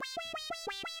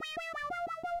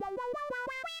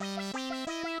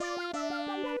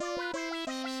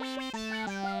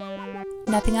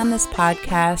Nothing on this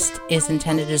podcast is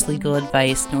intended as legal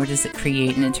advice, nor does it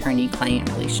create an attorney-client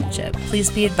relationship. Please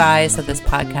be advised that this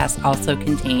podcast also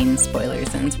contains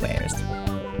spoilers and swears.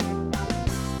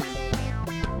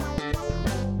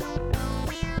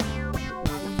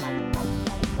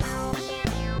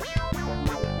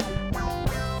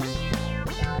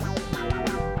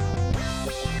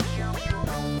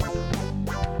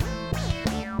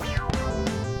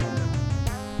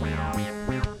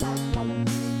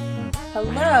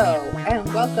 Hello,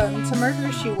 and welcome to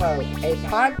Murder, She Wrote, a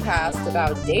podcast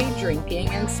about day drinking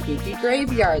and spooky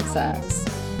graveyard sex.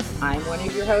 I'm one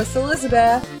of your hosts,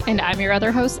 Elizabeth. And I'm your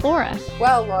other host, Laura.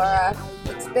 Well, Laura,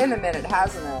 it's been a minute,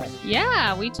 hasn't it?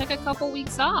 Yeah, we took a couple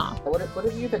weeks off. What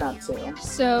have you been up to?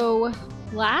 So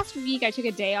last week I took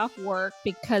a day off work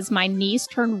because my niece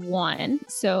turned 1.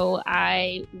 So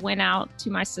I went out to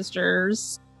my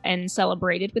sister's and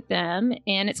celebrated with them.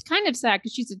 And it's kind of sad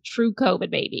because she's a true COVID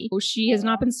baby. She has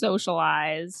not been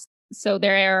socialized. So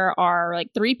there are like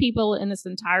 3 people in this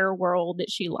entire world that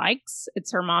she likes.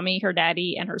 It's her mommy, her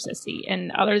daddy, and her sissy.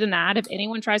 And other than that, if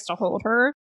anyone tries to hold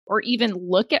her or even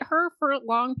look at her for a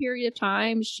long period of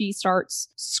time, she starts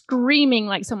screaming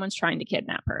like someone's trying to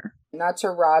kidnap her. Not to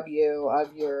rob you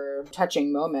of your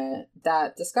touching moment,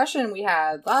 that discussion we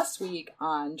had last week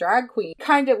on drag queen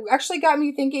kind of actually got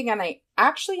me thinking, and I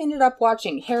actually ended up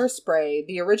watching Hairspray,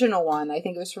 the original one. I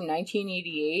think it was from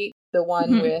 1988. The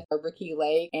one with Ricky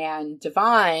Lake and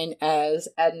Divine as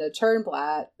Edna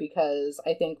Turnblatt, because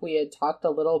I think we had talked a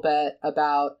little bit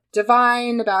about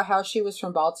Divine, about how she was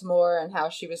from Baltimore and how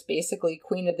she was basically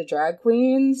queen of the drag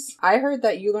queens. I heard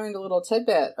that you learned a little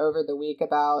tidbit over the week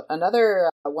about another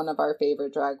one of our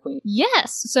favorite drag queens.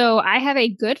 Yes. So I have a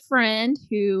good friend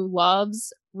who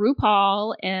loves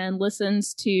RuPaul and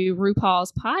listens to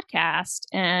RuPaul's podcast,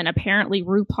 and apparently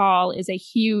RuPaul is a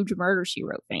huge Murder, She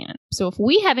Wrote fan. So if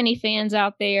we have any fans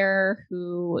out there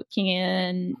who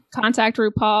can contact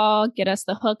RuPaul, get us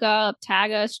the hookup,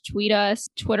 tag us, tweet us,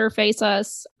 Twitter face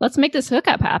us, let's make this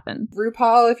hookup happen.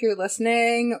 RuPaul, if you're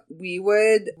listening, we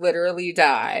would literally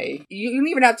die. You don't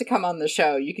even have to come on the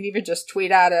show. You can even just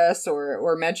tweet at us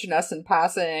or mention us in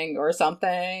passing or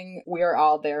something. We are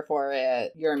all there for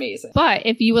it. You're amazing. But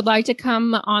if you would like to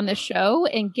come on the show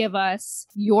and give us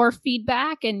your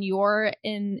feedback and your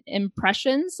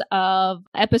impressions of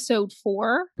episode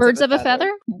 4, Birds of a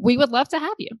Feather, we would love to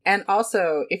have you. And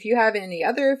also, if you have any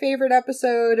other favorite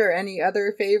episode or any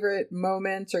other favorite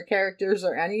moments or characters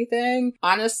or anything,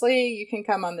 honestly, you can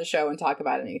come on the show and talk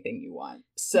about anything you want.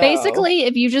 So basically,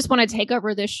 if you just want to take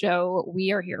over this show,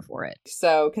 we are here for it.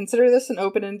 So consider this an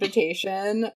open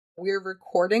invitation. We're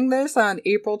recording this on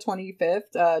April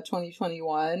 25th,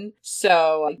 2021.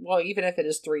 So, well, even if it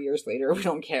is 3 years later, we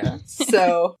don't care.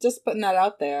 So, just putting that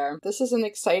out there. This is an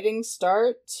exciting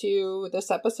start to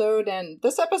this episode. And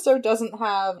this episode doesn't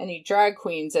have any drag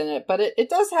queens in it, but it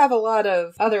does have a lot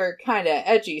of other kind of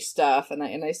edgy stuff. And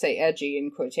I say edgy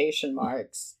in quotation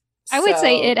marks. I would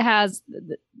say it has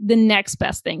the next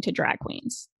best thing to drag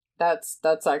queens.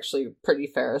 That's actually a pretty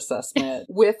fair assessment.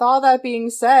 With all that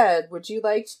being said, would you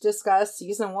like to discuss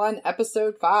Season 1,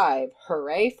 Episode 5,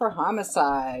 Hooray for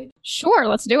Homicide? Sure,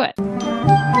 let's do it.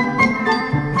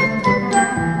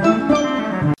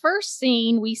 First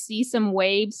scene, we see some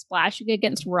waves splashing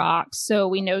against rocks, so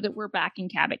we know that we're back in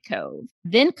Cabot Cove.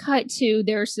 Then cut to,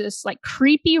 there's this like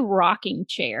creepy rocking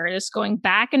chair just going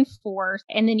back and forth,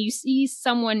 and then you see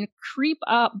someone creep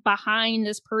up behind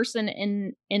this person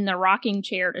in the rocking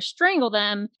chair to strangle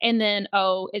them, and then,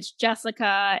 oh, it's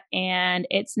Jessica, and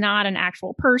it's not an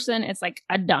actual person, it's like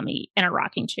a dummy in a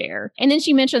rocking chair. And then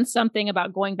she mentions something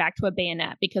about going back to a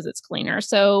bayonet because it's cleaner.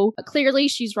 So clearly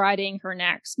she's writing her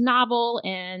next novel,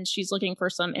 and she's looking for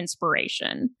some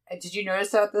inspiration. Did you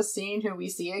notice at this scene who we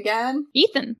see again?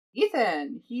 Ethan.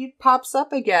 He pops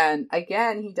up again.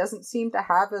 Again, he doesn't seem to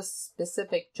have a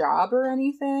specific job or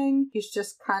anything. He's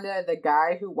just kind of the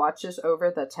guy who watches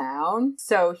over the town.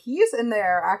 So he's in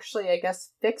there actually, I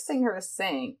guess, fixing her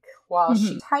sink while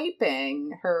she's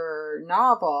typing her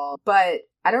novel. But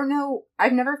I don't know.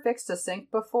 I've never fixed a sink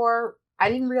before. I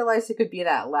didn't realize it could be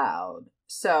that loud.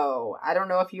 So I don't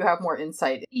know if you have more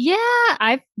insight. Yeah,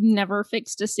 I've never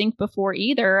fixed a sink before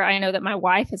either. I know that my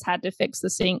wife has had to fix the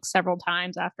sink several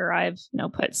times after I've,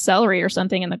 put celery or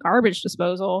something in the garbage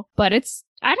disposal. But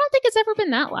I don't think it's ever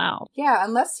been that loud. Yeah,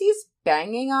 unless he's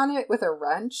banging on it with a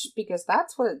wrench, because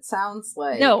that's what it sounds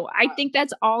like. No, I think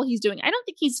that's all he's doing. I don't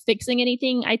think he's fixing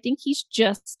anything. I think he's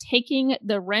just taking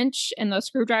the wrench and the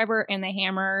screwdriver and the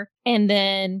hammer and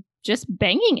then just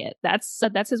banging it. That's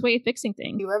his way of fixing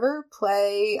things. Do you ever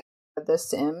play The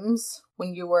Sims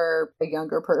when you were a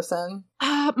younger person?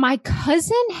 My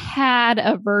cousin had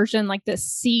a version, like the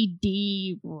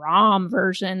CD-ROM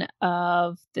version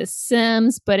of The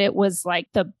Sims, but it was like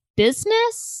the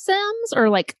business Sims or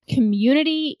like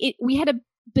community. We had to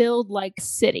build like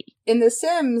city. In The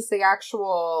Sims, the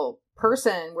actual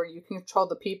person where you control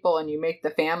the people and you make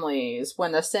the families,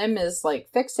 when a sim is like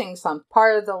fixing some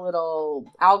part of the little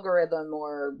algorithm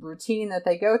or routine that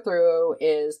they go through,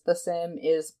 is the sim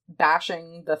is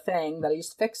bashing the thing that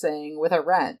he's fixing with a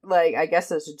wrench. Like, I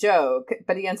guess it's a joke,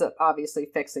 but he ends up obviously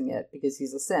fixing it because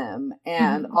he's a sim.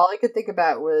 And all I could think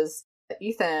about was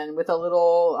Ethan with a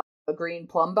little green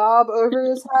plumb bob over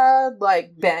his head,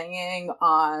 like banging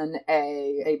on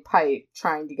a pipe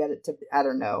trying to get it to, I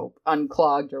don't know,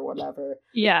 unclogged or whatever.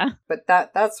 Yeah. But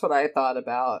that's what I thought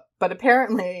about. But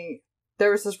apparently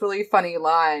there was this really funny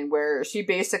line where she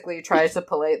basically tries to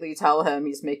politely tell him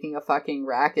he's making a fucking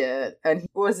racket, and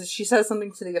she says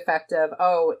something to the effect of,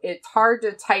 "Oh, it's hard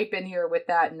to type in here with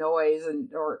that noise,"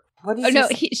 or what is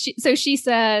so she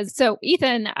says, "So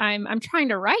Ethan, I'm trying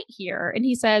to write here," and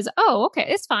he says, "Oh, okay,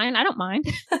 it's fine, I don't mind."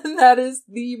 That is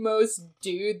the most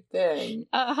dude thing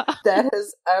that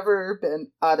has ever been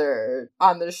uttered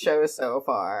on the show so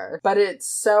far. But it's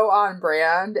so on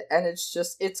brand, and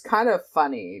it's kind of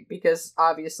funny because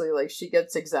obviously, like, she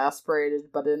gets exasperated,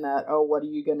 but in that, oh, what are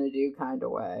you gonna do kind of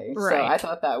way. Right. So I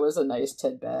thought that was a nice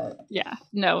tidbit. Yeah,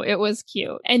 no, it was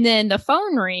cute. And then the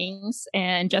phone rings,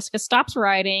 and Jessica stops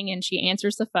writing, and she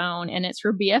answers the phone, and it's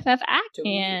her BFF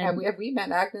Agnes. Have we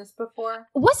met Agnes before?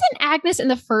 Wasn't Agnes in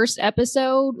the first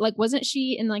episode? Like, wasn't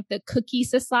she in like the Cookie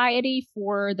Society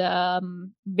for the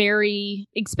very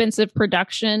expensive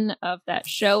production of that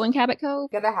show in Cabot Cove?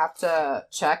 Gonna have to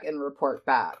check and report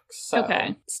back. So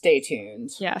okay, stay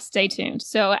tuned. Yeah, stay tuned.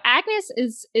 So Agnes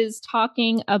is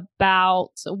talking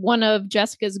about one of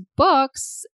Jessica's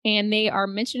books, and they are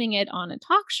mentioning it on a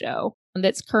talk show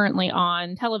that's currently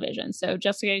on television. So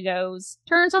Jessica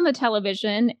turns on the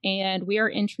television, and we are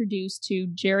introduced to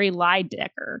Jerry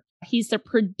Lydecker. He's the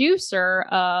producer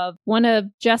of one of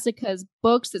Jessica's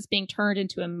books that's being turned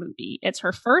into a movie. It's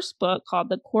her first book called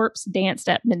The Corpse Danced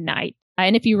at Midnight.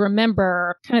 And if you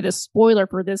remember, kind of the spoiler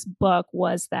for this book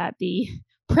was that the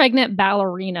pregnant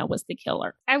ballerina was the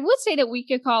killer. I would say that we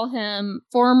could call him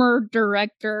former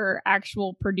director,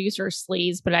 actual producer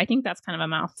sleaze, but I think that's kind of a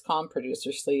mouth. Call him producer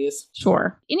sleaze.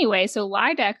 Sure. Anyway, so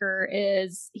Lydecker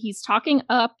he's talking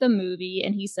up the movie,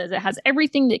 and he says it has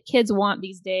everything that kids want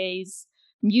these days: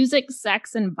 music,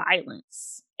 sex, and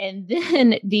violence. And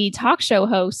then the talk show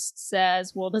host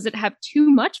says, well, does it have too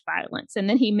much violence? And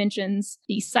then he mentions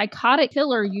the psychotic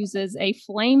killer uses a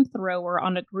flamethrower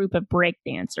on a group of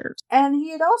breakdancers. And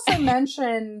he had also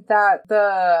mentioned that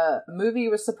the movie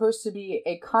was supposed to be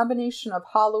a combination of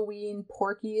Halloween,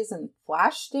 Porky's, and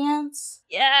Flashdance.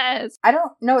 Yes. I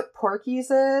don't know what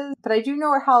Porky's is, but I do know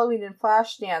what Halloween and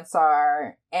Flashdance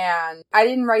are. And I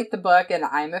didn't write the book, and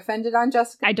I'm offended on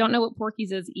Jessica. I don't know what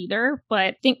Porky's is either, but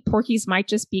I think Porky's might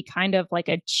just be kind of like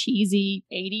a cheesy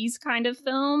 80s kind of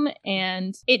film.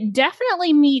 And it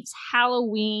definitely meets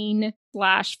Halloween /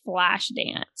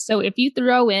 Flashdance. So if you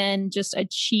throw in just a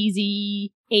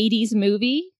cheesy 80s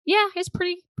movie, yeah, it's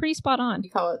pretty spot on.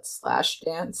 You call it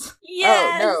Slashdance?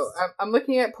 Yes! Oh, no. I'm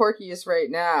looking at Porky's right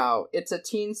now. It's a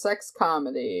teen sex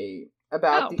comedy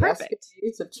about the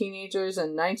escapades of teenagers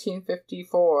in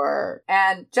 1954.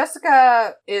 And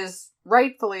Jessica is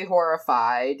rightfully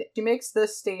horrified. She makes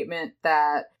this statement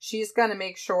that she's going to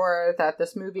make sure that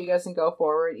this movie doesn't go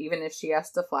forward, even if she has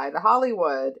to fly to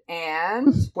Hollywood.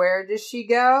 And where does she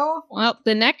go? Well,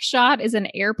 the next shot is an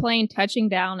airplane touching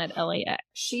down at LAX.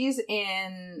 She's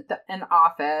in an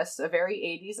office, a very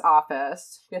 80s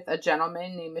office, with a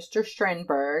gentleman named Mr.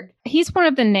 Strindberg. He's one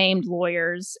of the named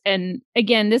lawyers. And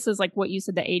again, this is like what you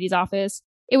said, the 80s office.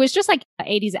 It was just like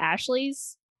 80s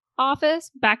Ashley's office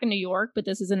back in New York, but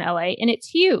this is in LA, and it's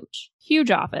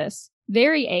huge office,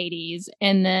 very 80s.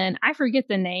 And then I forget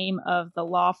the name of the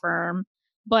law firm,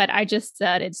 but I just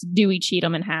said it's Dewey,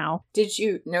 Cheatham and Howe. Did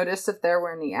you notice if there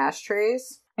were any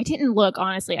ashtrays? I didn't look,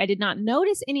 honestly. I did not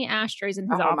notice any ashtrays in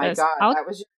his office. Oh my God, that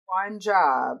was your one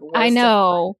job. I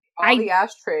know. All the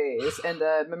ashtrays and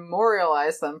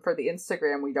memorialize them for the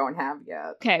Instagram we don't have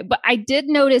yet. Okay, but I did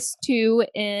notice 2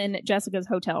 in Jessica's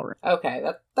hotel room. Okay,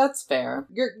 that's fair.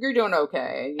 You're doing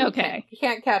okay. You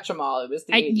can't catch them all. It was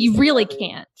the 80s. You really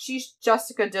can't. She's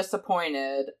Jessica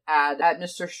disappointed at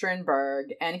Mr.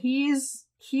 Strindberg, and he's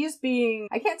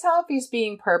I can't tell if he's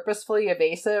being purposefully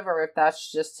evasive or if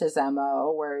that's just his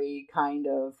MO, where he kind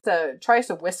of tries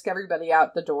to whisk everybody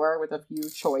out the door with a few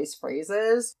choice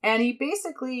phrases. And he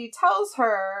basically tells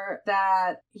her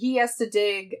that he has to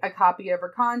dig a copy of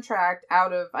her contract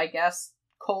out of, I guess,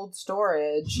 cold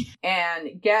storage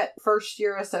and get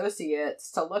first-year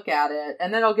associates to look at it,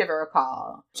 and then I'll give her a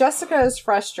call. Jessica is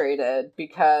frustrated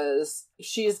because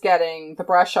she's getting the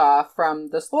brush off from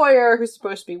this lawyer who's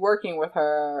supposed to be working with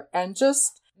her, and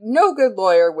just no good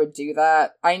lawyer would do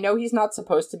that. I know he's not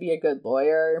supposed to be a good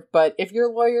lawyer, but if your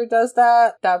lawyer does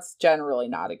that, that's generally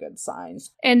not a good sign.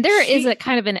 And there is a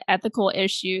kind of an ethical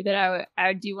issue that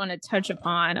I do want to touch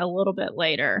upon a little bit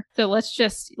later. So let's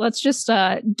just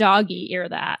doggy ear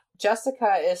that.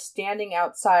 Jessica is standing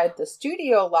outside the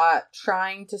studio lot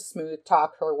trying to smooth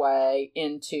talk her way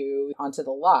onto the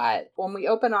lot. When we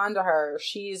open onto her,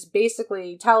 she's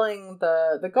basically telling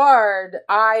the guard,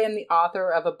 I am the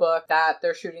author of a book that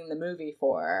they're shooting the movie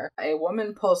for. A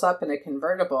woman pulls up in a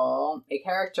convertible, a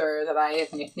character that I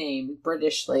have nicknamed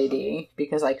British Lady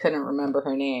because I couldn't remember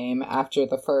her name after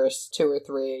the first 2 or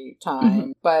 3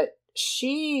 times. But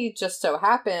she just so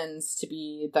happens to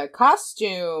be the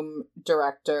costume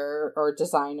director or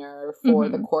designer for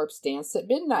the Corpse Dance at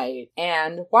Midnight.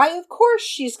 And why, of course,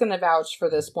 she's going to vouch for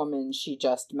this woman she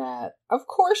just met. Of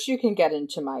course you can get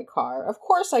into my car. Of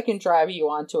course I can drive you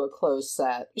onto a closed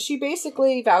set. She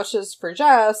basically vouches for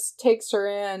Jess, takes her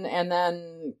in, and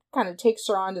then kind of takes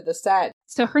her onto the set.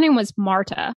 So her name was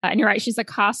Marta, and you're right, she's a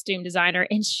costume designer,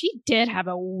 and she did have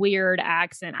a weird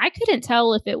accent. I couldn't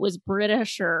tell if it was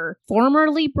British or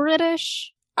formerly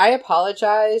British. I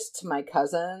apologize to my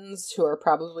cousins who are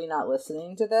probably not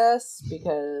listening to this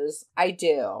because I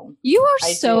do. You are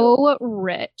so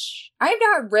rich. I'm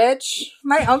not rich.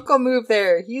 My uncle moved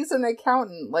there. He's an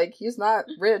accountant. Like, he's not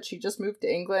rich. He just moved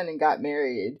to England and got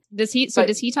married. Does he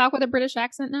talk with a British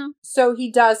accent now? So he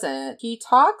doesn't. He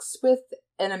talks with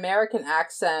an American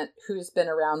accent who's been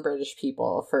around British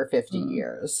people for 50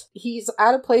 years. He's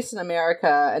out of place in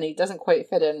America and he doesn't quite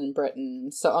fit in Britain.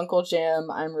 So Uncle Jim,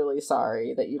 I'm really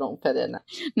sorry that you don't fit in.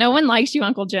 No one likes you,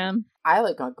 Uncle Jim. I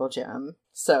like Uncle Jim.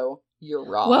 So you're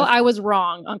wrong. Well, I was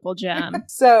wrong, Uncle Jim.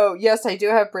 So, yes, I do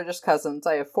have British cousins.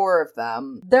 I have 4 of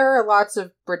them. There are lots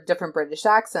of different British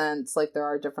accents, like there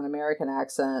are different American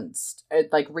accents,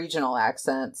 like regional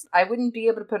accents. I wouldn't be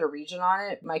able to put a region on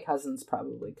it. My cousins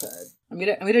probably could. I'm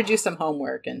gonna do some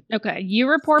homework and okay. You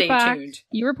report back. Tuned.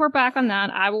 You report back on that.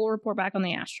 I will report back on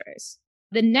the ashtrays.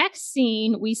 The next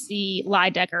scene, we see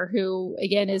Lydecker, who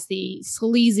again is the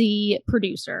sleazy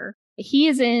producer. He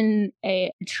is in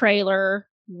a trailer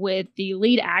with the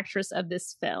lead actress of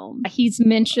this film. He's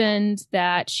mentioned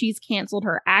that she's canceled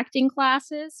her acting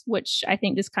classes, which I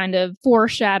think this kind of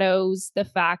foreshadows the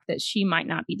fact that she might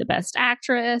not be the best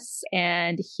actress.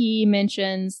 And he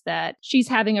mentions that she's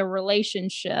having a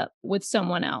relationship with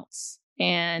someone else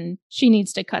and she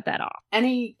needs to cut that off. And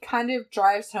he kind of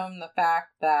drives home the fact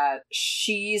that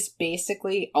she's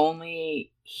basically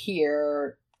only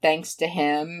here thanks to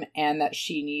him and that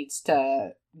she needs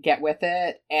to get with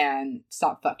it and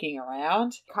stop fucking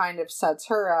around. Kind of sets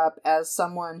her up as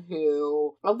someone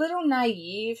who a little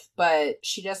naive, but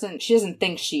she doesn't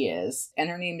think she is. And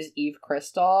her name is Eve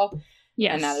Crystal.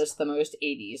 Yes. And that is the most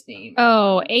 80s name.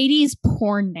 Oh, 80s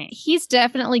porn name. He's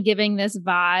definitely giving this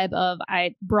vibe of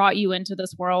I brought you into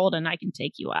this world and I can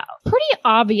take you out. Pretty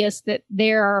obvious that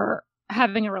they're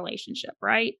having a relationship,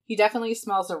 right? He definitely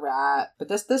smells a rat, but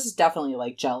this is definitely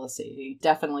like jealousy,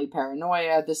 definitely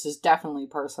paranoia. This is definitely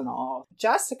personal.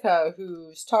 Jessica,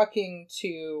 who's talking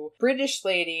to British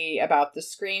Lady about the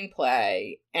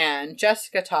screenplay, and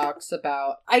Jessica talks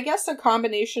about, I guess, a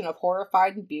combination of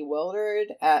horrified and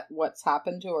bewildered at what's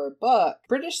happened to her book.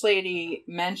 British Lady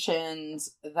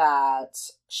mentions that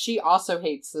she also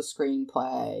hates the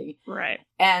screenplay. Right.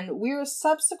 And we're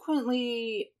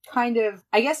subsequently kind of,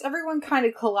 I guess everyone kind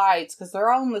of collides because they're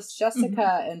all in this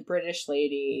Jessica and British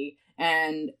Lady.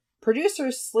 And producer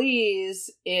Sleaze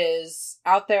is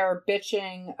out there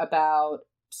bitching about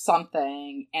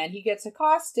something and he gets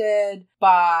accosted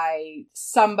by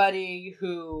somebody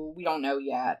who we don't know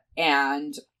yet.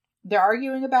 And they're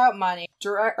arguing about money.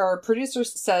 Producer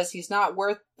says he's not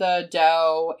worth the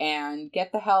dough and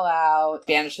get the hell out.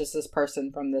 Banishes this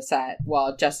person from the set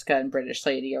while Jessica and British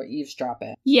Lady are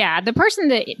eavesdropping. Yeah, the person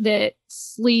that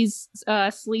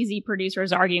sleazy producer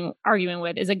is arguing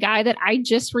with is a guy that I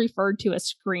just referred to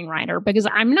as screenwriter because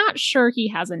I'm not sure he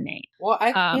has a name. Well,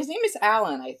 his name is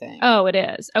Alan, I think. Oh, it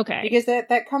is. Okay. Because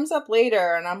that comes up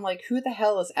later and I'm like, who the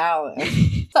hell is Alan?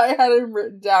 I had him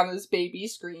written down as baby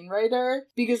screenwriter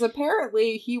because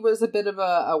apparently he was a bit of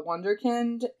a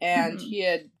wunderkind, and he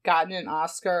had gotten an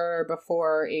Oscar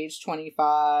before age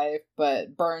 25,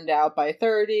 but burned out by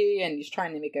 30, and he's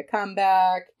trying to make a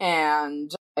comeback,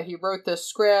 and he wrote this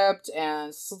script,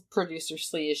 and producer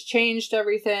Sleaze changed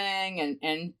everything,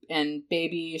 and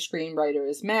baby screenwriter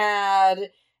is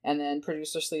mad. And then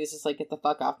producer Sleaze is like, get the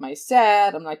fuck off my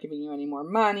set. I'm not giving you any more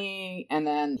money. And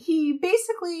then he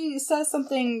basically says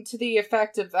something to the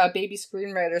effect of, baby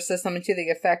screenwriter says something to the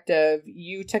effect of,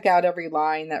 you took out every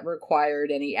line that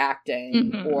required any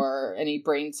acting or any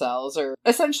brain cells. Or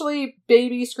essentially,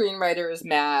 baby screenwriter is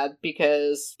mad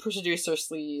because producer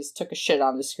Sleaze took a shit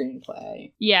on the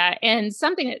screenplay. Yeah, and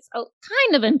something that's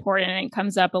kind of important and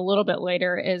comes up a little bit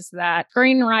later is that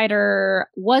screenwriter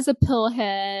was a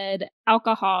pillhead,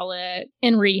 alcoholic,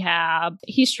 in rehab.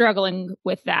 He's struggling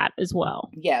with that as well.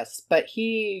 Yes, but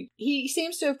he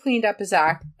seems to have cleaned up his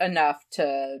act enough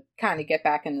to kind of get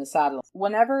back in the saddle.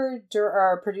 Whenever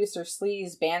our producer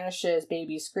Sleaze banishes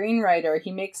baby screenwriter,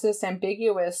 he makes this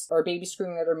ambiguous, or baby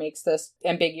screenwriter makes this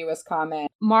ambiguous comment.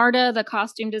 Marta, the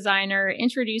costume designer,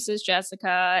 introduces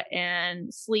Jessica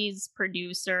and Sleaze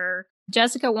producer.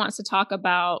 Jessica wants to talk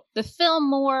about the film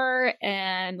more,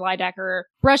 and Lydecker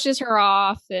brushes her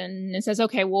off and says,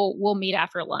 okay, we'll meet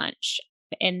after lunch.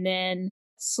 And then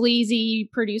sleazy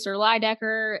producer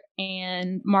Lydecker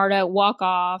and Marta walk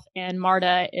off, and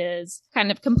Marta is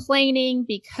kind of complaining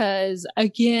because,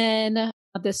 again,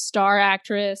 the star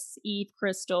actress, Eve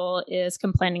Crystal, is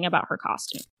complaining about her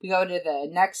costume. We go to the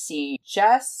next scene.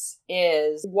 Jess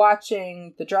is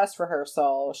watching the dress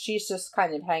rehearsal. She's just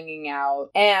kind of hanging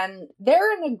out. And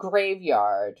they're in a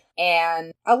graveyard.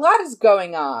 And a lot is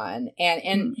going on.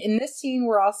 And in this scene,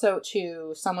 we're also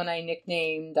to someone I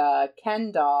nicknamed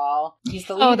Ken Doll. He's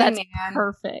the leading man.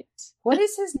 Perfect. What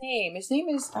is his name? His name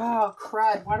is... Oh,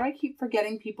 crud. Why do I keep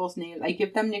forgetting people's names? I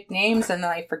give them nicknames and then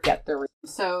I forget their...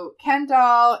 So, Ken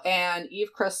Doll and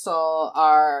Eve Crystal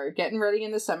are getting ready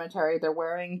in the cemetery. They're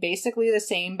wearing basically the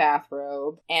same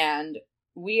bathrobe. And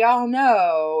we all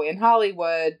know in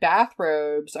Hollywood,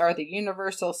 bathrobes are the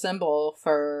universal symbol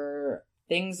for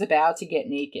things about to get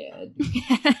naked.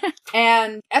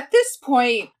 And at this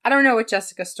point, I don't know what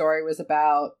Jessica's story was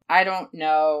about. I don't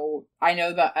know. I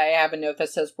know that I have a note that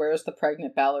says, where's the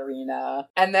pregnant ballerina?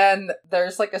 And then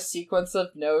there's like a sequence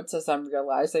of notes as I'm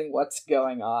realizing what's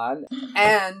going on.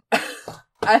 And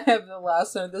I have the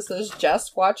last note that says,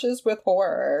 Jess watches with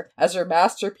horror as her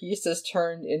masterpiece is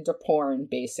turned into porn,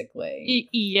 basically.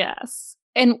 Yes.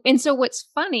 And so what's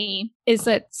funny is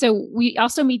that, so we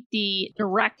also meet the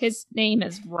director, his name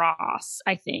is Ross,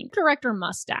 I think. Director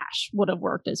Mustache would have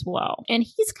worked as well. And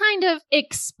he's kind of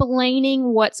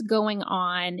explaining what's going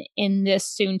on in this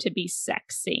soon-to-be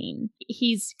sex scene.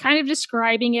 He's kind of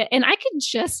describing it, and I could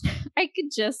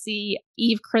just see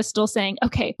Eve Crystal saying,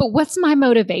 okay, but what's my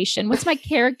motivation? What's my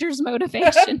character's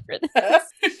motivation for this?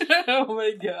 Oh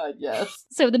my god, yes.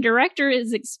 So the director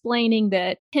is explaining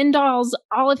that Kendall's,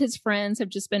 all of his friends have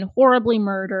just been horribly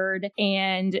murdered,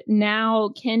 and now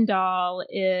Kendall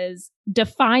is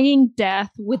defying death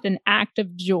with an act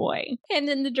of joy. And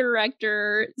then the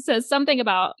director says something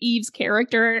about Eve's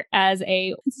character as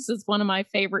this is one of my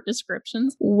favorite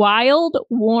descriptions, wild,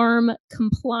 warm,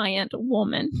 compliant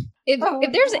woman.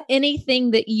 If there's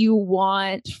anything that you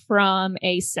want from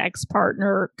a sex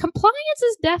partner, compliance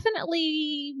is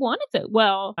definitely one of it.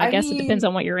 Well, I guess it depends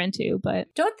on what you're into, but...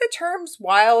 Don't the terms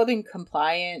wild and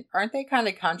compliant, aren't they kind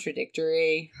of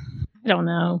contradictory? I don't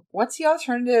know. What's the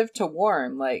alternative to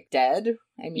warm? Like dead?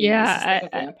 I mean, yeah, is this like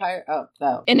a vampire? Oh,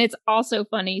 no. And it's also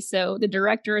funny. So the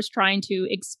director is trying to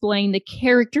explain the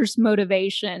character's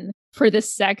motivation for the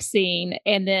sex scene.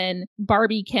 And then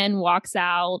Barbie Ken walks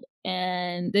out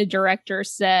and the director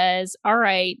says, all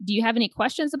right, do you have any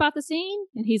questions about the scene?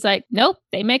 And he's like, nope,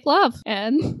 they make love.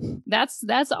 And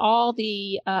that's all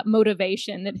the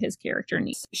motivation that his character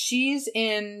needs. She's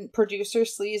in producer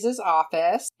Sleaze's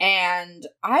office, and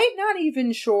I'm not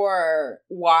even sure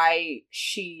why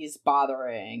she's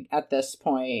bothering at this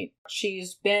point.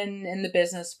 She's been in the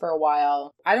business for a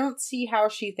while. I don't see how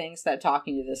she thinks that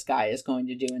talking to this guy is going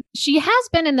to do it. She has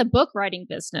been in the book writing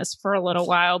business for a little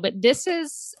while, but this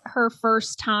is her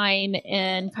first time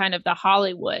in kind of the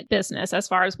Hollywood business as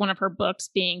far as one of her books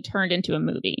being turned into a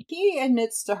movie. He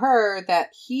admits to her that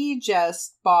he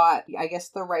just bought, I guess,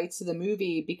 the rights to the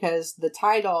movie because the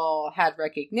title had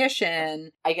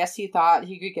recognition. I guess he thought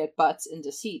he could get butts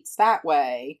into seats that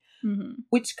way. Mm-hmm.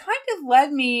 Which kind of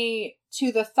led me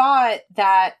to the thought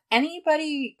that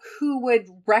anybody who would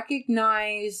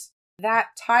recognize that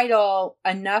title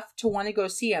enough to want to go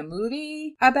see a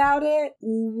movie about it,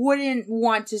 wouldn't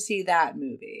want to see that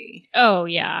movie. Oh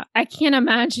yeah, I can't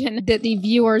imagine that the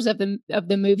viewers of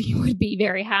the movie would be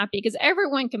very happy, because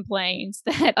everyone complains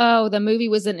that, oh, the movie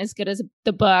wasn't as good as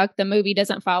the book. The movie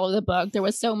doesn't follow the book. There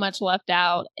was so much left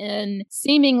out, and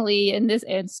seemingly in this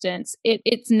instance,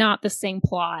 it's not the same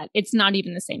plot. It's not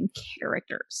even the same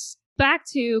characters. Back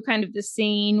to kind of the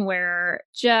scene where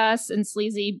Jess and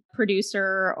sleazy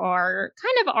producer are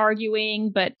kind of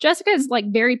arguing, but Jessica is like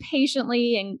very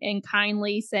patiently and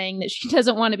kindly saying that she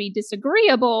doesn't want to be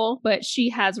disagreeable, but she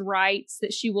has rights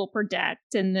that she will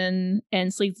protect. And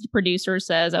sleazy producer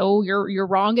says, "Oh, you're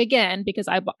wrong again, because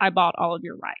I bought all of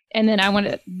your rights." And then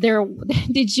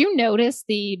did you notice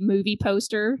the movie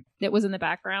poster that was in the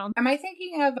background? Am I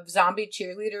thinking of zombie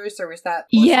cheerleaders, or was that?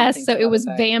 Yes, so it was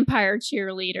vampire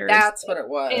cheerleaders. That's what it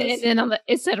was. And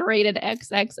it said rated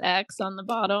XXX on the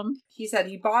bottom. He said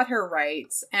he bought her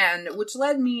rights, and which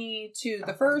led me to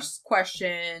the first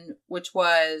question, which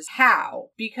was how?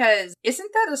 Because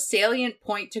isn't that a salient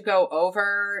point to go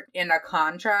over in a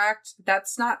contract?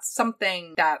 That's not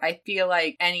something that I feel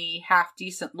like any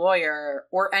half-decent lawyer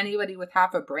or anybody with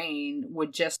half a brain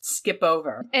would just skip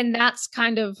over. And that's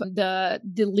kind of the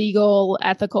legal,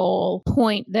 ethical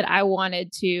point that I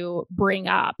wanted to bring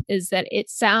up, is that it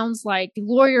sounds like the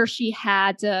lawyer she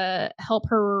had to help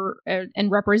her and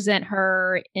represent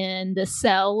her in the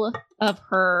sell of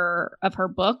her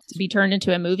book to be turned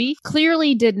into a movie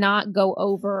clearly did not go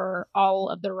over all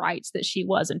of the rights that she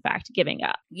was in fact giving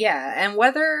up. Yeah, and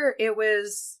whether it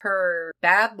was her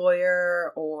bad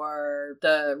lawyer or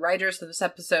the writers of this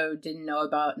episode didn't know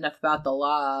enough about the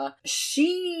law,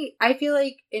 she, I feel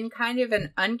like in kind of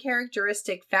an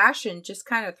uncharacteristic fashion, just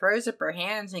kind of throws up her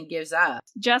hands and gives up.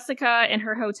 Jessica in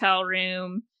her hotel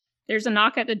room, there's a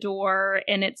knock at the door,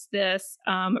 and it's this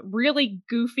really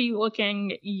goofy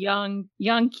looking young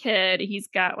kid. He's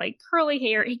got like curly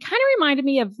hair. He kind of reminded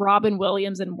me of Robin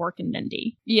Williams in Mork and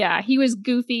Mindy. Yeah, he was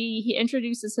goofy. He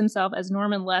introduces himself as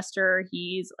Norman Lester.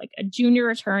 He's like a junior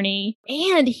attorney,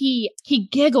 and he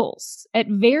giggles at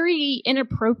very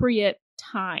inappropriate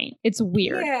time. It's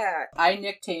weird. Yeah, I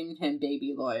nicknamed him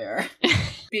Baby Lawyer.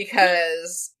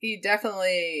 Because he's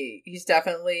definitely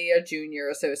a junior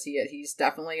associate. He's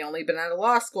definitely only been out of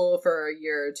law school for a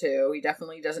year or two. He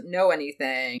definitely doesn't know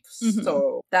anything. Mm-hmm.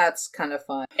 So that's kind of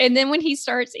fun. And then when he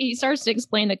starts to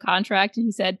explain the contract, and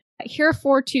he said,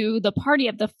 "Herefore to the party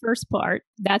of the first part,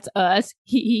 that's us."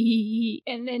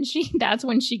 And then that's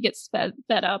when she gets fed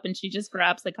up, and she just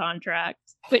grabs the contract.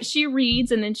 But she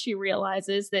reads, and then she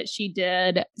realizes that she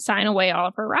did sign away all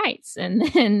of her rights. And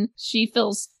then she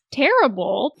feels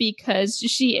terrible because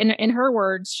she, in her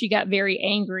words, she got very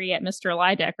angry at Mr.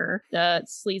 Lydecker, the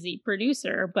sleazy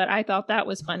producer. But I thought that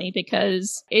was funny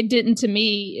because it didn't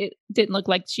look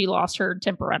like she lost her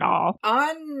temper at all.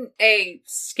 On a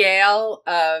scale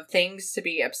of things to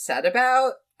be upset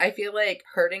about, I feel like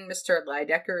hurting Mr.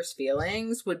 Lydecker's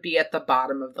feelings would be at the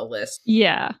bottom of the list.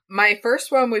 Yeah. My first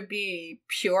one would be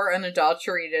pure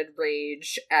unadulterated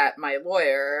rage at my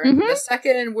lawyer. Mm-hmm. The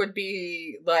second would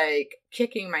be like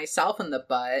kicking myself in the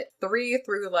butt. 3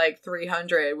 through like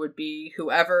 300 would be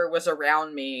whoever was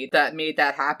around me that made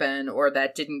that happen or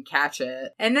that didn't catch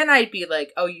it. And then I'd be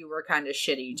like, oh, you were kind of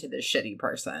shitty to this shitty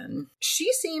person.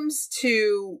 She seems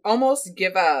to almost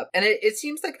give up. And it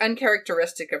seems like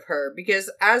uncharacteristic of her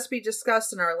because as we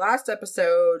discussed in our last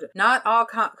episode, not all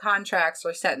contracts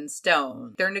are set in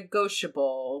stone. They're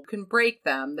negotiable. You can break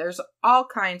them. There's all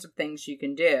kinds of things you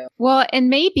can do. Well, and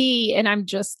maybe, and I'm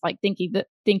just like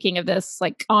thinking of this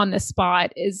like on the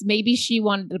spot, is maybe she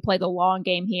wanted to play the long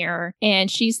game here,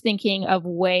 and she's thinking of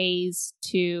ways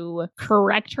to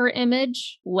correct her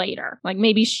image later. Like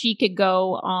maybe she could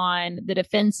go on the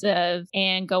defensive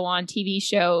and go on TV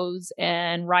shows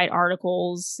and write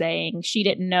articles saying she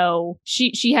didn't know,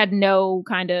 she had no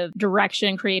kind of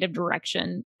creative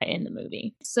direction in the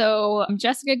movie. So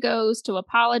Jessica goes to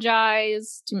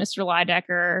apologize to Mr.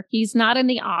 Lydecker. He's not in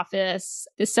the office.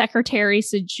 The secretary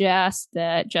suggests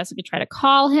that Jessica try to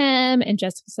call him, and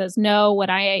Jessica says, no, what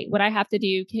I have to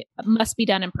do must be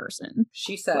done in person.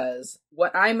 She says,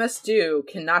 what I must do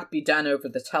cannot be done over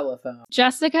the telephone.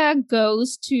 Jessica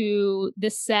goes to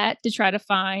the set to try to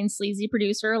find sleazy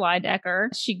producer Lydecker.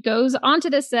 She goes onto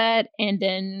the set, and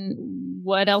then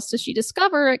what else does she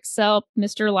discover except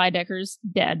Mr. Lydecker's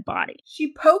dead body?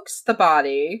 She pokes the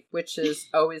body, which is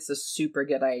always a super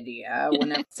good idea.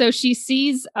 So she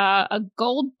sees a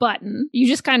gold button. You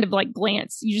just kind of like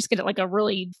glance. You just get like a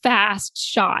really fast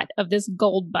shot of this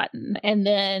gold button. And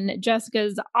then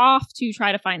Jessica's off to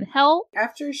try to find help. vehicle.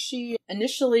 After she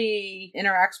initially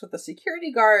interacts with the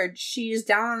security guard, she's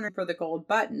down for the gold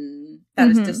button that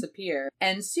has disappeared.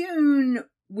 And soon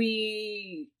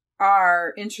we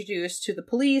are introduced to the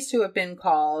police who have been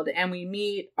called, and we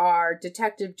meet our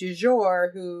detective du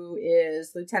jour, who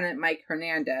is Lieutenant Mike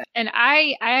Hernandez. And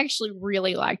I actually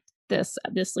really liked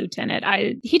this lieutenant.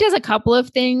 He does a couple of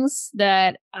things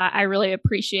that I really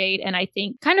appreciate, and I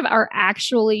think kind of are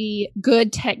actually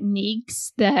good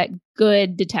techniques that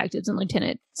good detectives and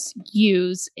lieutenants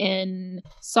use in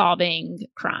solving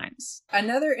crimes.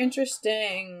 Another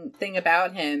interesting thing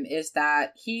about him is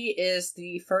that he is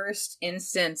the first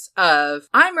instance of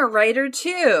 "I'm a writer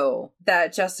too"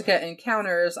 that Jessica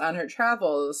encounters on her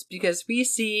travels, because we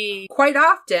see quite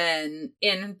often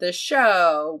in the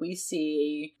show, we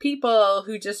see people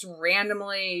who just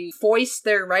randomly foist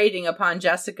their writing upon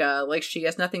Jessica like she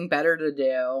has nothing better to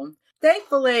do.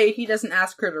 Thankfully, he doesn't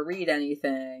ask her to read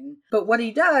anything. But what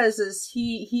he does is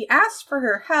he asks for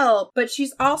her help, but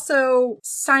she's also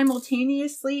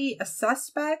simultaneously a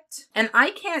suspect. And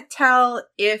I can't tell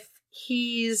if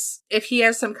he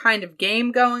has some kind of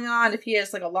game going on, if he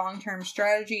has like a long-term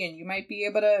strategy, and you might be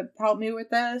able to help me with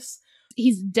this.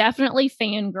 He's definitely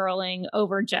fangirling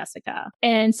over Jessica.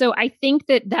 And so I think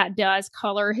that does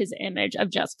color his image of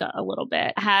Jessica a little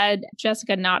bit. Had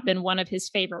Jessica not been one of his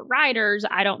favorite writers,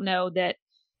 I don't know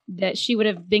that she would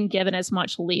have been given as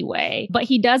much leeway. But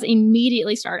he does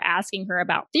immediately start asking her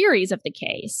about theories of the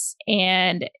case.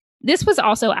 And this was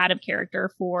also out of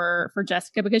character for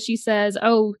Jessica, because she says,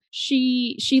 oh,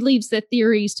 she leaves the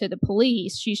theories to the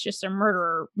police. She's just a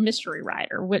murder mystery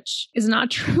writer, which is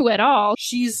not true at all.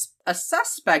 She's a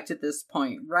suspect at this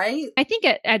point, right? I think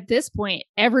at this point,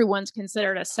 everyone's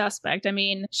considered a suspect. I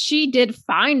mean, she did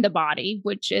find the body,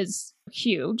 which is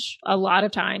huge. A lot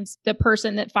of times, the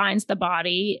person that finds the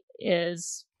body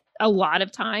is a lot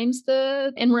of times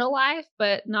in real life,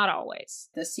 but not always.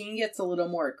 The scene gets a little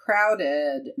more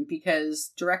crowded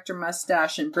because Director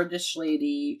Mustache and British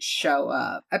Lady show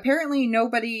up. Apparently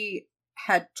nobody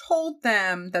had told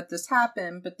them that this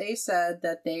happened, but they said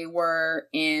that they were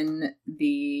in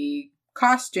the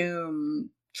costume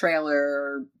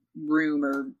trailer room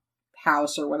or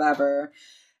house or whatever,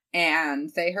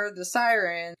 and they heard the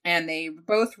siren, and they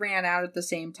both ran out at the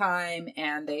same time,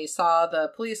 and they saw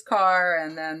the police car,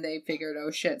 and then they figured,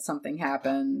 oh shit, something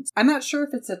happened. I'm not sure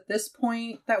if it's at this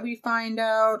point that we find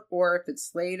out, or if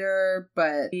it's later,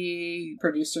 but the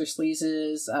producer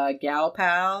Sleaze's gal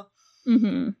pal.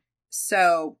 Mm-hmm.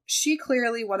 So she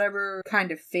clearly, whatever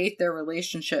kind of fate their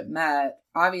relationship met,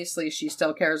 obviously she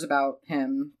still cares about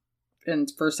him,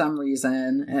 and for some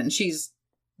reason, and she's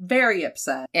very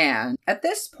upset. And at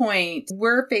this point,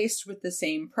 we're faced with the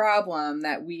same problem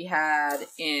that we had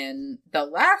in the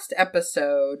last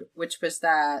episode, which was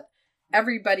that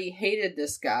everybody hated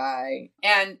this guy.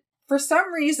 And for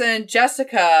some reason,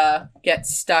 Jessica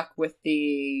gets stuck with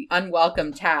the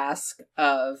unwelcome task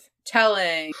of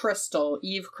telling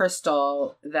Eve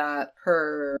Crystal, that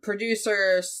her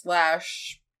producer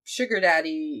 / sugar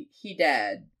daddy, he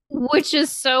dead. Which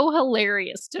is so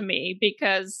hilarious to me,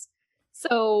 because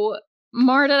so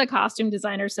Marta, the costume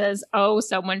designer, says, oh,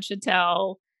 someone should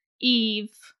tell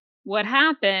Eve what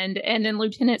happened. And then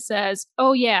Lieutenant says,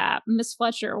 oh, yeah, Miss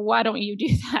Fletcher, why don't you do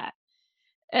that?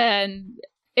 And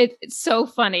it's so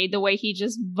funny the way he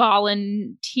just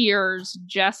volunteers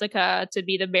Jessica to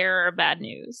be the bearer of bad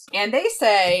news. And they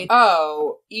say,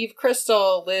 oh, Eve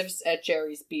Crystal lives at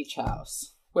Jerry's beach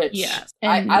house. Which, yes.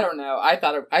 I don't know. I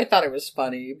thought it was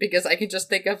funny, because I can just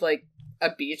think of like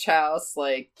a beach house,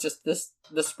 like just this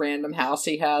random house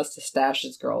he has to stash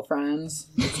his girlfriends.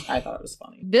 I thought it was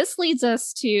funny. This leads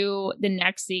us to the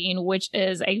next scene, which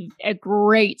is a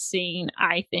great scene,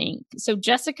 I think. So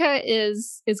Jessica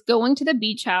is going to the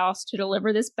beach house to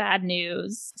deliver this bad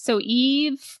news. So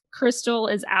Eve Crystal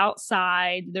is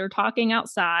outside. They're talking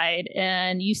outside,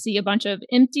 and you see a bunch of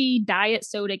empty diet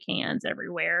soda cans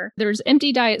everywhere. There's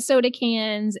empty diet soda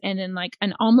cans, and then like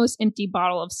an almost empty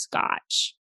bottle of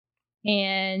scotch.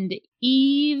 And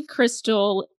Eve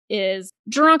Crystal is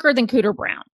drunker than Cooter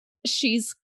Brown.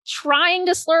 She's trying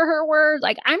to slur her words.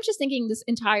 Like, I'm just thinking this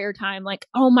entire time, like,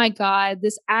 oh my God,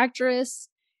 this actress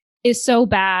is so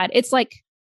bad. It's like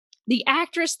the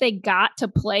actress they got to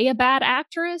play a bad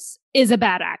actress is a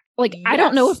bad actor. Like, yes. I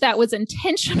don't know if that was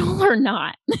intentional or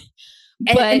not.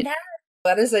 But and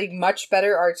that is a much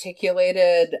better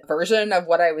articulated version of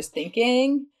what I was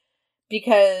thinking.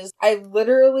 Because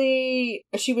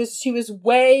she was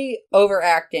way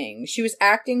overacting. She was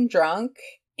acting drunk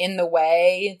in the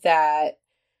way that,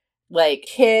 like,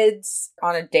 kids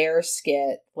on a Dare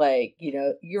skit, like, you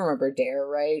know, you remember Dare,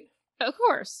 right? Of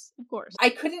course. I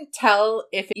couldn't tell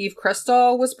if Eve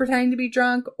Crystal was pretending to be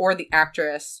drunk or the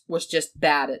actress was just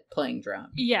bad at playing drunk.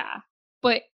 Yeah.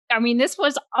 But, I mean, this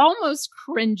was almost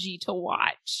cringy to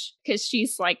watch because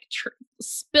she's like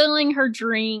spilling her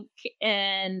drink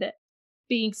and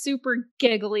being super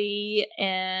giggly,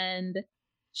 and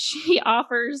she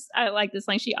offers, I like this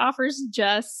line, she offers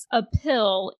Jess a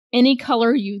pill any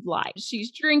color you'd like. She's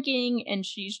drinking and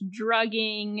she's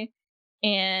drugging,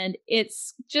 and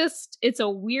it's a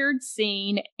weird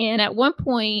scene. And at one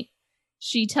point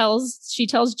she tells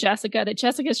Jessica that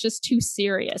Jessica's just too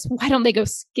serious. Why don't they go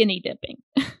skinny dipping?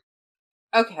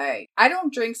 Okay, I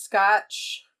don't drink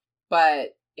scotch, but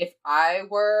if I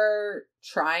were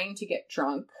trying to get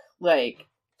drunk, like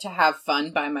to have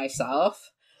fun by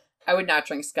myself, I would not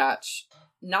drink scotch.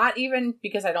 Not even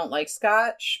because I don't like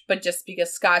scotch, but just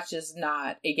because scotch is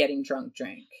not a getting drunk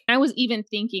drink. I was even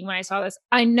thinking when I saw this,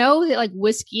 I know that like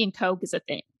whiskey and Coke is a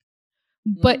thing,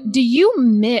 but do you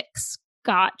mix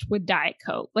scotch with Diet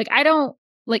Coke? Like, I don't,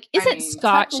 like, isn't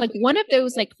scotch like one of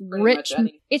those like rich,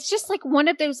 it's just like one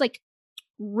of those like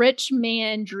rich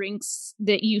man drinks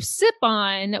that you sip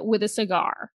on with a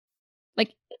cigar.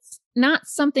 Like, it's not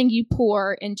something you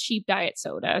pour in cheap diet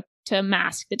soda to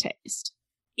mask the taste.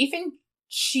 Even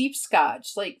cheap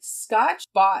scotch, like scotch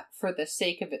bought for the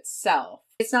sake of itself,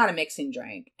 it's not a mixing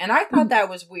drink. And I thought that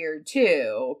was weird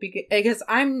too, because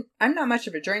I'm not much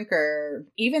of a drinker.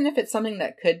 Even if it's something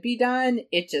that could be done,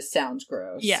 it just sounds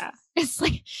gross. Yeah. It's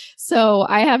like, so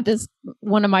I have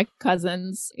one of my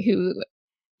cousins who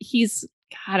he's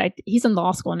in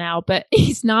law school now, but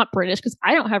he's not British because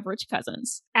I don't have rich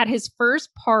cousins. At his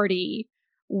first party,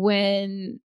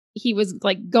 when he was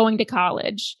like going to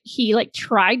college, he like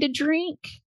tried to drink,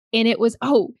 and it was,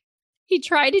 he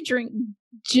tried to drink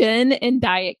gin and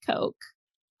Diet Coke.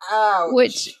 Ouch.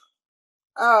 Which,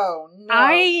 oh no,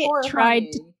 I tried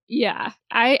honey. to, yeah,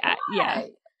 I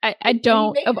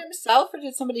don't. Did he make it himself, or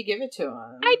did somebody give it to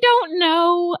him? I don't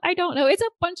know. It's a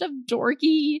bunch of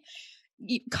dorky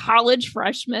college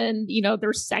freshmen,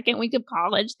 their second week of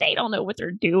college. They don't know what they're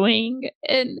doing.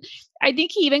 And I think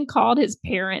he even called his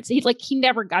parents. He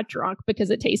never got drunk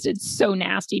because it tasted so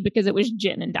nasty because it was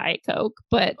gin and Diet Coke.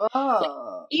 But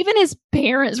even his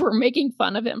parents were making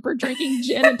fun of him for drinking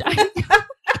gin and Diet Coke.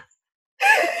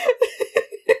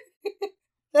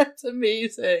 That's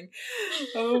amazing.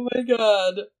 Oh my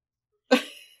God.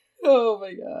 Oh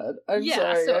my God. I'm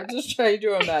sorry. So I'm just trying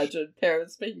to imagine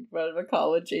parents making fun of a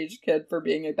college-age kid for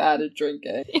being bad at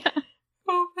drinking. Yeah.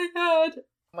 Oh my God.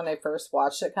 When I first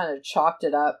watched it, kind of chalked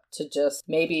it up to just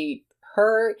maybe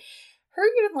her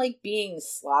even like being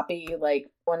sloppy, like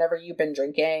whenever you've been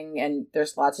drinking and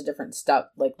there's lots of different stuff,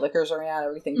 like liquors around,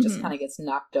 everything just kind of gets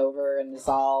knocked over and is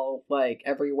all like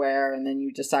everywhere, and then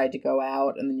you decide to go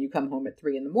out, and then you come home at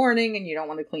 3 a.m. and you don't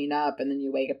want to clean up, and then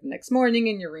you wake up the next morning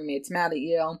and your roommate's mad at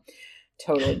you.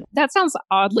 Totally. That sounds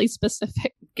oddly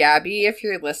specific. Gabby, if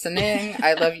you're listening,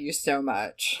 I love you so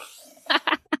much.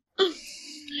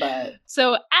 But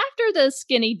so after the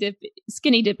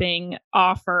skinny dipping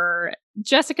offer,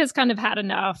 Jessica's kind of had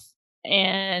enough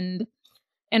and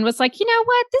was like, you know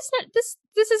what,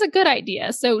 this is a good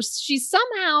idea. So she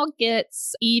somehow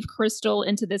gets Eve Crystal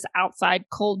into this outside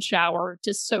cold shower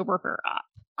to sober her up.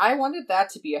 I wanted that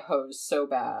to be a hose so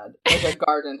bad, like a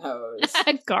garden hose.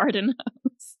 A garden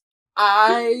hose.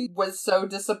 I was so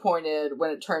disappointed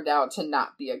when it turned out to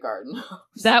not be a garden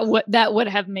hose. That would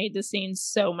have made the scene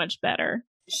so much better.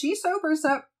 She sobers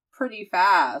up pretty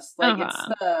fast. Like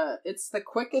it's the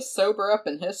quickest sober up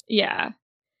in history. Yeah.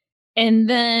 And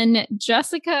then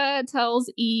Jessica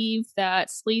tells Eve that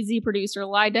sleazy producer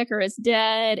Lydecker is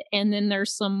dead, and then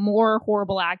there's some more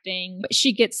horrible acting.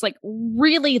 She gets like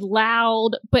really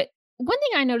loud, but one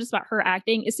thing I noticed about her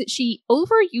acting is that she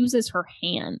overuses her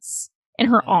hands and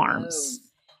her arms.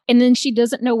 And then she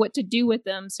doesn't know what to do with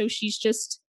them, so she's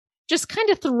just kind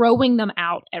of throwing them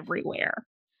out everywhere.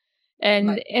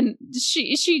 And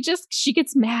she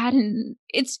gets mad, and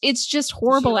it's just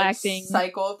horrible acting.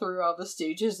 Cycle through all the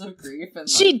stages of grief, and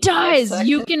she does.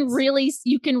 You can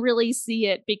really see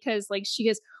it, because like she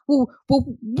goes, well,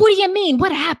 what do you mean?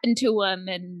 What happened to him?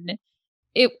 And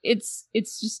it's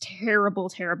just terrible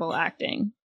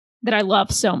acting that I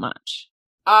love so much.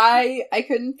 I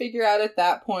couldn't figure out at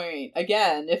that point,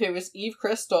 again, if it was Eve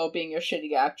Crystal being a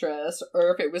shitty actress,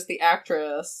 or if it was the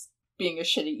actress being a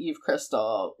shitty Eve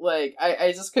Crystal. Like,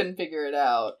 I just couldn't figure it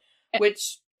out.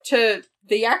 Which, to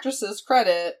the actress's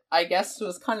credit, I guess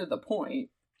was kind of the point.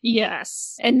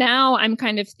 Yes. And now I'm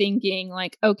kind of thinking,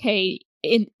 like, okay,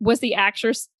 was the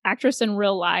actress in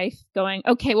real life going,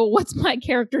 okay, well, what's my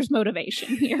character's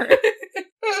motivation here?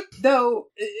 Though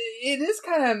it is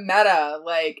kind of meta,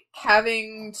 like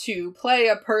having to play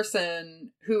a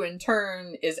person who in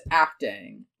turn is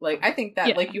acting. Like, I think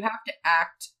that like you have to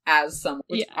act as someone,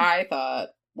 which I thought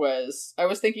I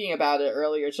was thinking about it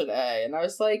earlier today, and I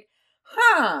was like,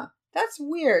 huh, that's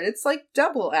weird. It's like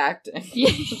double acting.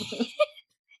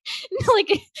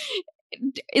 Like,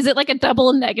 is it like a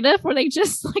double negative where they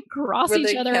just like cross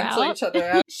each other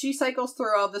out? She cycles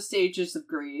through all the stages of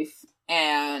grief,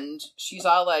 and she's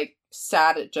all like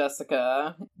sad at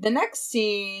Jessica. The next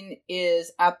scene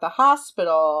is at the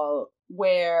hospital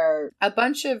where a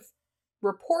bunch of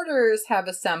reporters have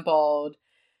assembled,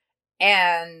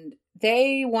 and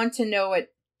they want to know what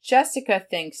Jessica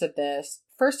thinks of this.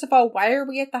 First of all, why are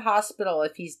we at the hospital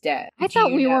if he's dead? I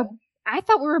thought we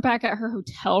were back at her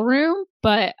hotel room,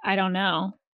 but I don't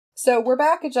know. So we're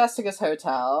back at Jessica's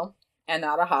hotel and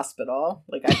not a hospital,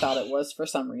 like I thought it was for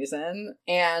some reason.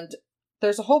 And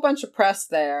there's a whole bunch of press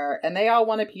there, and they all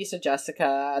want a piece of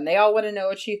Jessica, and they all want to know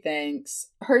what she thinks.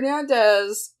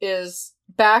 Hernandez is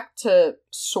back to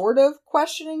sort of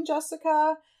questioning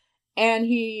Jessica, and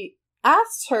he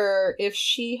asks her if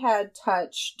she had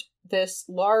touched this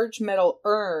large metal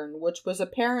urn, which was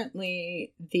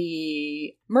apparently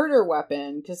the murder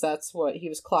weapon, because that's what he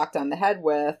was clocked on the head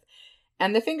with,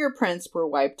 and the fingerprints were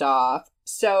wiped off.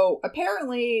 So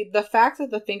apparently the fact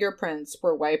that the fingerprints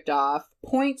were wiped off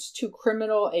points to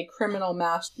a criminal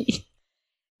master.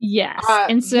 Yes.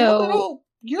 And so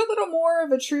you're a little more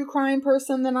of a true crime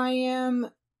person than I am,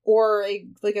 or a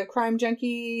crime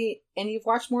junkie, and you've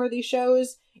watched more of these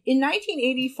shows. In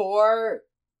 1984,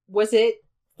 was it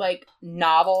like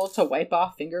novel to wipe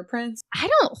off fingerprints? I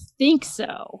don't think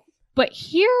so. But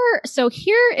here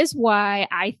is why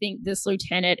I think this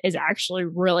lieutenant is actually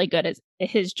really good at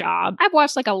his job. I've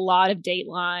watched like a lot of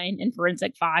Dateline and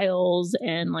Forensic Files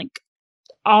and like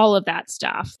all of that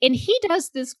stuff. And he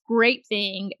does this great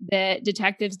thing that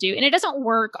detectives do. And it doesn't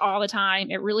work all the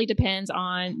time. It really depends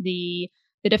on the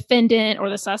defendant or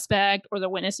the suspect or the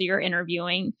witness that you're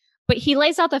interviewing. But he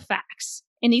lays out the facts.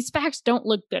 And these facts don't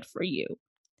look good for you.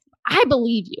 I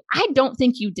believe you. I don't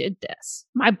think you did this.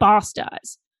 My boss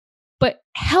does. But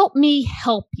help me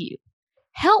help you.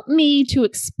 Help me to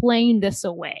explain this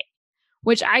away.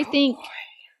 Which I think,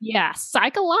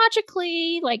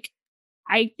 psychologically, like,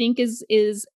 I think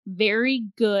is very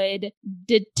good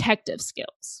detective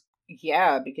skills.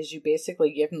 Yeah, because you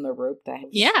basically give him the rope to...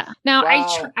 Yeah. Now,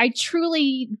 wow. I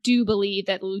truly do believe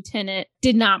that the lieutenant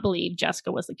did not believe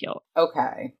Jessica was the killer.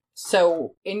 Okay.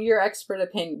 So, in your expert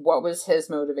opinion, what was his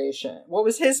motivation?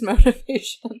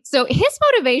 So, his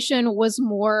motivation was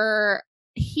more,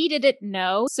 he didn't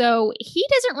know. So, he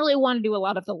doesn't really want to do a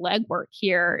lot of the legwork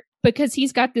here because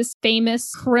he's got this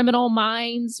famous Criminal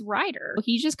Minds writer.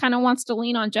 He just kind of wants to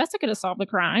lean on Jessica to solve the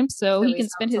crime so he can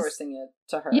spend outsourcing it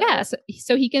to her. Yeah,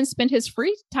 so he can spend his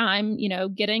free time,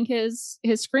 getting his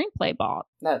screenplay bought.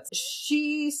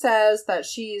 She says that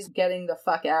she's getting the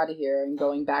fuck out of here and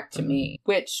going back to me,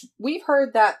 which we've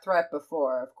heard that threat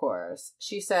before, of course.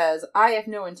 She says, I have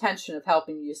no intention of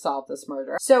helping you solve this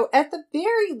murder. So at the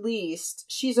very least,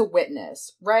 she's a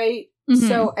witness, right? Mm-hmm.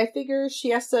 So I figure she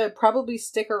has to probably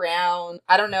stick around.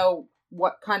 I don't know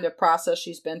what kind of process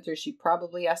she's been through. She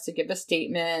probably has to give a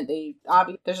statement.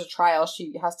 There's a trial.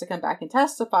 She has to come back and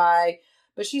testify.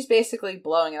 But she's basically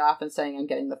blowing it off and saying, I'm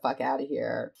getting the fuck out of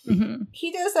here. Mm-hmm.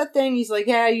 He does that thing. He's like,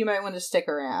 yeah, you might want to stick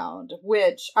around.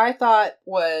 Which I thought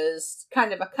was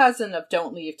kind of a cousin of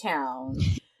Don't Leave Town.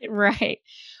 Right.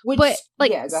 Go ahead.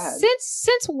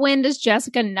 Since when does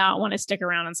Jessica not want to stick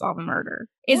around and solve a murder?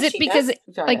 Is it because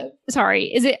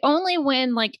is it only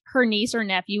when like her niece or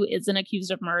nephew isn't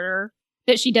accused of murder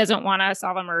that she doesn't want to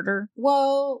solve a murder?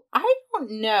 Well, I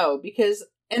don't know, because,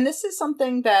 and this is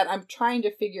something that I'm trying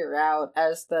to figure out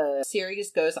as the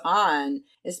series goes on,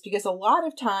 is because a lot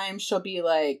of times she'll be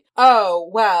like, oh,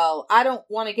 well, I don't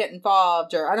want to get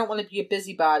involved, or I don't want to be a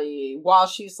busybody, while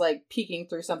she's like peeking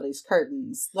through somebody's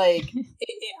curtains. Like,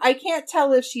 I can't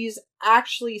tell if she's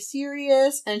actually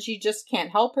serious and she just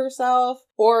can't help herself,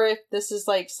 or if this is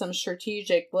like some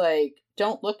strategic, like,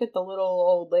 don't look at the little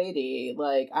old lady.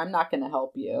 Like, I'm not going to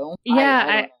help you.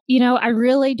 Yeah, I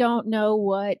really don't know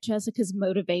what Jessica's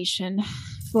motivation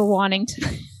for wanting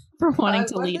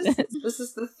to leave this. This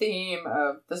is the theme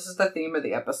of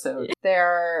the episode.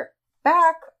 They're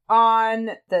back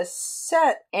on the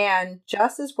set, and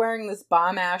Jess is wearing this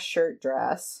bomb ass shirt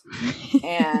dress,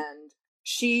 and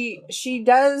she's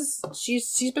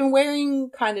been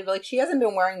wearing kind of like, she hasn't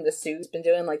been wearing the suit. She's been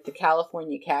doing like the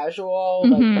California casual,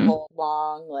 like the whole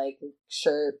long like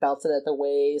shirt belted at the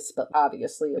waist, but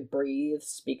obviously it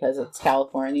breathes because it's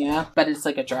California, but it's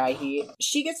like a dry heat.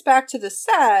 She gets back to the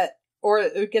set or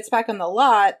it gets back on the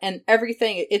lot, and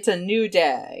everything, it's a new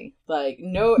day. Like,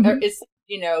 no, it's,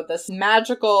 you know, this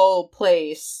magical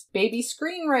place. Baby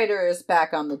screenwriter is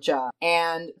back on the job.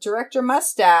 And Director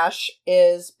Mustache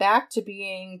is back to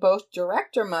being both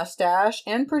Director Mustache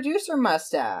and Producer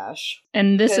Mustache.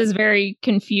 And this is very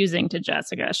confusing to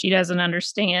Jessica. She doesn't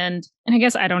understand, and I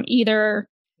guess I don't either,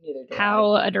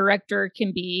 how a director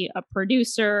can be a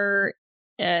producer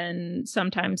and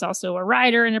sometimes also a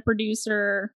writer and a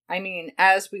producer. I mean,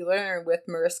 as we learn with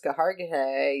Mariska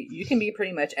Hargitay, you can be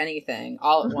pretty much anything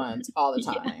all at once, all the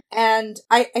time. Yeah. And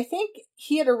I think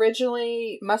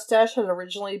Mustache had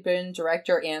originally been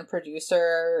director and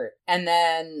producer, and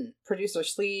then producer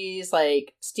Sleaze,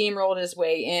 like, steamrolled his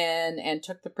way in and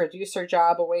took the producer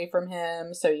job away from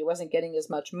him, so he wasn't getting as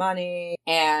much money.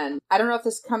 And I don't know if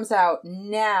this comes out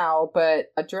now, but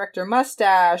a director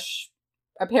Mustache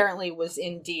apparently was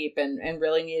in deep and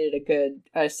really needed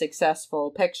a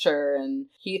successful picture, and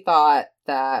he thought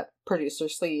that producer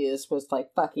Sleaze was like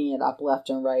fucking it up left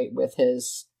and right with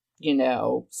his, you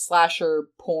know, slasher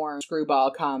porn screwball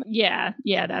comedy. Yeah,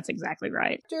 that's exactly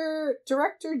right.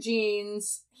 Director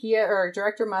Jeans,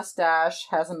 Director Mustache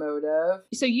has a motive.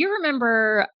 So you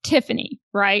remember Tiffany,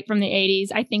 right, from the 80s?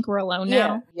 I Think We're Alone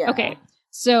Now? Yeah. Okay,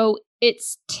 so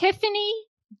it's Tiffany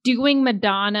doing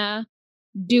Madonna,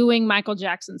 doing Michael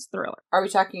Jackson's Thriller. Are we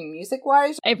talking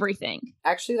music-wise? Everything.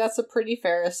 Actually, that's a pretty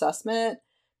fair assessment,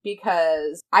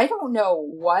 because I don't know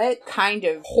what kind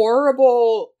of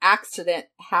horrible accident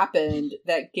happened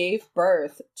that gave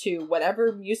birth to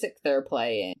whatever music they're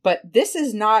playing. But this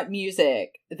is not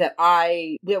music that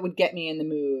would get me in the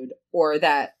mood, or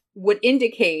that would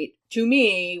indicate to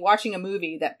me, watching a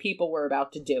movie, that people were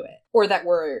about to do it, or that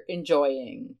were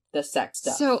enjoying the sex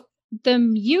stuff. So the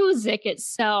music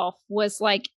itself was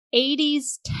like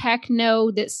 80s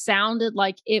techno that sounded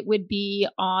like it would be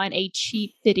on a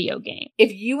cheap video game.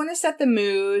 If you want to set the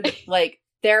mood, like,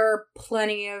 there are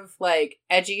plenty of, like,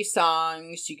 edgy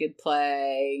songs you could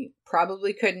play.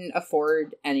 Probably couldn't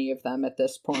afford any of them at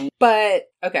this point. But,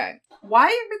 okay. Why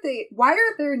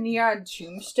are there neon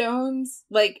tombstones?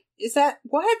 Like, is that,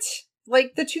 what?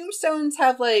 Like, the tombstones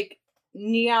have, like,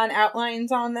 neon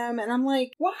outlines on them, and I'm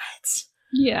like, what?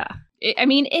 Yeah. I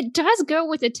mean, it does go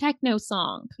with a techno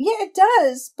song. Yeah, it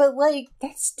does, but, like,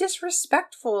 that's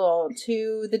disrespectful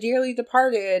to the dearly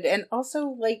departed, and also,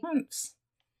 like, monks.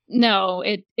 No,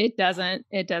 it doesn't.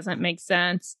 It doesn't make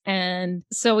sense. And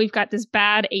so we've got this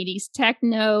bad 80s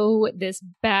techno, this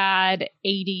bad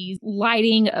 80s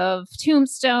lighting of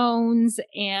tombstones,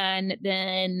 and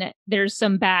then there's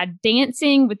some bad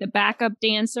dancing with the backup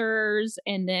dancers,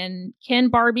 and then Ken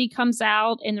Barbie comes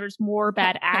out, and there's more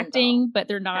bad acting, but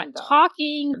they're not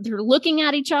talking. They're looking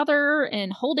at each other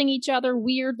and holding each other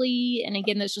weirdly, and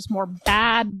again, there's just more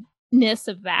badness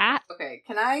of that. Okay,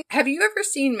 have you ever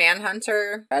seen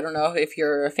Manhunter? I don't know if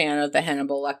you're a fan of the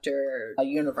Hannibal Lecter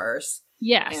universe.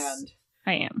 Yes, and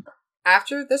I am.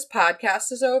 After this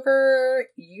podcast is over,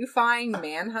 you find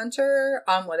Manhunter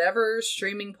on whatever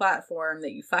streaming platform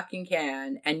that you fucking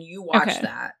can, and you watch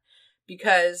that.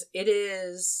 Because it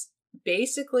is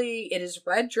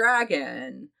Red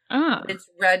Dragon. Oh. It's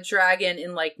Red Dragon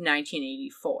in, like,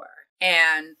 1984.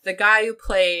 And the guy who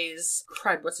plays,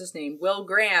 what's his name? Will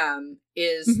Graham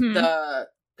is the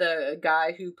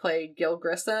guy who played Gil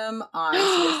Grissom on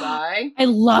CSI. I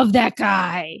love that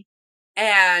guy.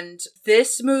 And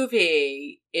this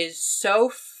movie is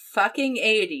so fucking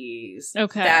 80s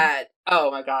that, oh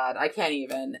my god, I can't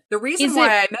even. The reason why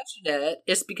I mentioned it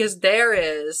is because there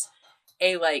is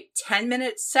a, like,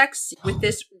 10-minute sex scene with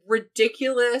this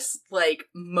ridiculous, like,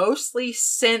 mostly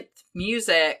synth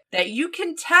music that you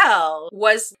can tell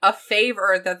was a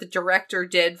favor that the director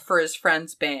did for his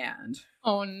friend's band.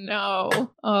 Oh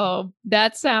no. Oh,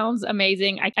 that sounds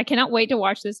amazing. I cannot wait to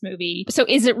watch this movie. So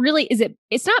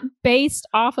it's not based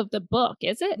off of the book,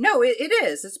 is it? No, it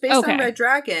is. It's based on Red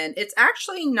Dragon. It's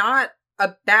actually not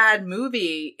a bad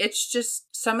movie. It's just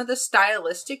some of the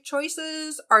stylistic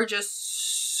choices are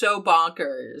just so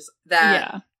bonkers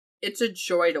that it's a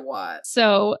joy to watch.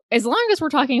 So as long as we're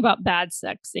talking about bad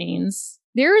sex scenes,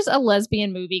 there's a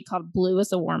lesbian movie called Blue is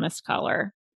the Warmest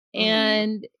Color.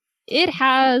 And it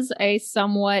has a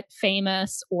somewhat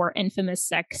famous or infamous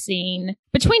sex scene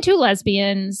between two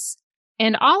lesbians.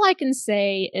 And all I can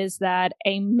say is that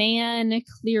a man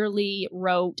clearly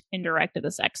wrote and directed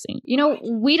the sex scene. You know,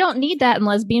 we don't need that in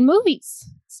lesbian movies.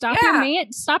 Stop your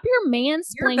mansplaining.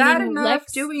 You're bad enough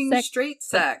doing straight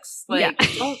sex. Like,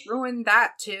 don't ruin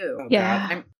that too.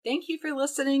 Thank you for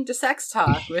listening to Sex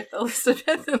Talk with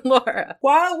Elizabeth and Laura.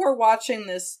 While we're watching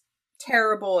this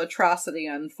terrible atrocity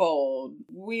unfold,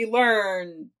 we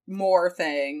learn more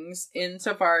things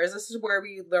insofar as this is where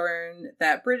we learn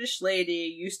that British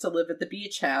lady used to live at the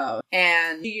beach house,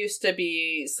 and she used to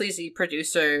be sleazy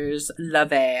producer's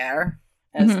lover,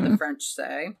 as the French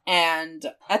say. And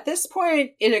at this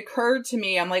point, it occurred to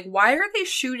me, I'm like, why are they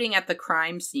shooting at the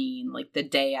crime scene like the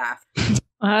day after?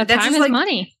 Time is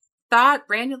money. Thought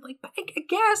Brandon, like, I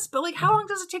guess, but like, how long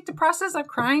does it take to process a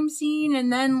crime scene?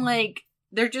 And then like,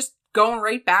 they're just going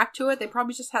right back to it. They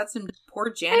probably just had some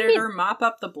poor janitor mop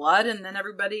up the blood, and then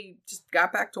everybody just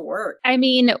got back to work. I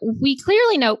mean, we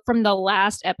clearly know from the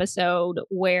last episode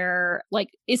where, like,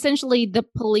 essentially the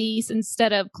police,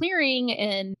 instead of clearing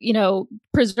and, you know,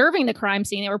 preserving the crime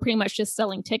scene, they were pretty much just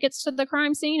selling tickets to the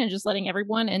crime scene and just letting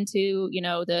everyone into, you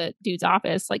know, the dude's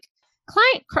office. Like,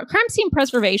 crime scene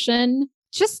preservation,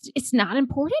 just, it's not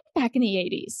important back in the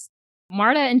 80s.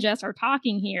 Marta and Jess are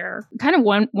talking here. Kind of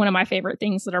one of my favorite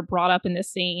things that are brought up in this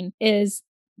scene is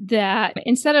that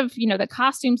instead of, you know, the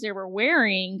costumes they were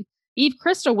wearing, Eve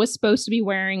Crystal was supposed to be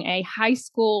wearing a high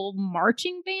school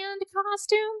marching band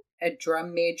costume. A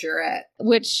drum majorette.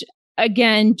 Which,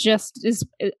 again, just is,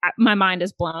 my mind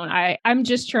is blown. I'm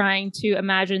just trying to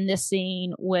imagine this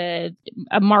scene with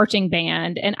a marching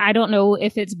band, and I don't know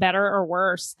if it's better or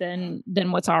worse than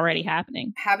what's already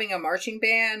happening. Having a marching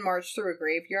band march through a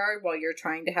graveyard while you're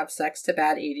trying to have sex to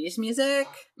bad 80s music.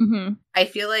 I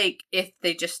feel like if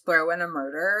they just throw in a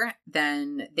murder,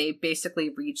 then they basically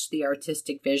reach the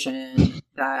artistic vision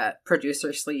that producer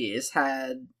Sleaze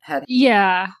had.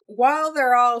 Yeah. While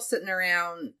they're all sitting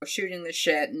around shooting the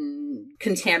shit and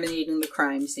contaminating the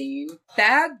crime scene,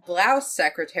 Bad Blouse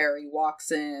Secretary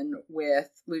walks in with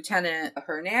Lieutenant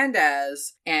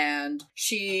Hernandez, and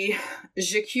she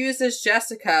accuses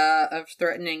Jessica of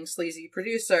threatening sleazy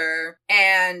producer,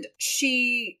 and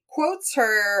she quotes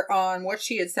her on what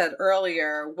she had said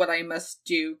earlier: what I must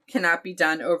do cannot be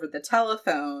done over the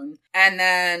telephone, and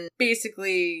then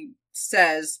basically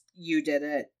says, you did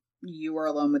it. You were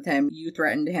alone with him. You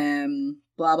threatened him.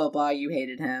 Blah, blah, blah. You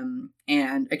hated him.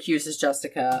 And accuses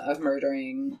Jessica of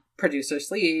murdering producer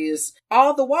Sleaze.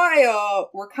 All the while,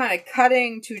 we're kind of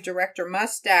cutting to Director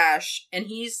Mustache, and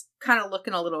he's kind of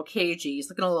looking a little cagey. He's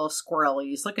looking a little squirrely.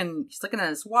 He's looking at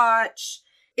his watch.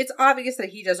 It's obvious that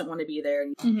he doesn't want to be there.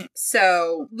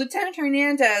 So Lieutenant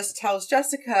Hernandez tells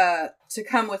Jessica to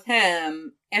come with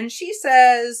him, and she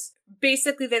says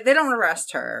basically that they don't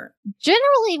arrest her.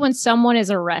 Generally, when someone is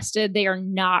arrested, they are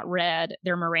not read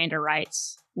their Miranda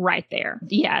rights right there.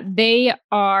 Yeah, they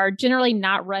are generally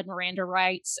not read Miranda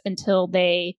rights until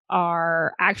they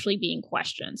are actually being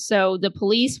questioned. So the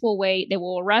police will wait. They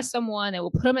will arrest someone. They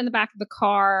will put them in the back of the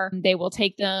car. They will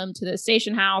take them to the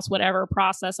station house, whatever,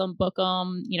 process them, book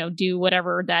them, you know, do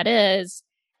whatever that is.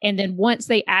 And then once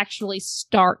they actually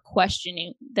start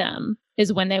questioning them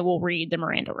is when they will read the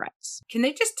Miranda rights. Can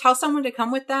they just tell someone to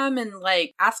come with them and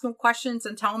like ask them questions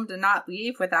and tell them to not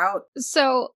leave without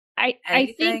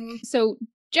I think so.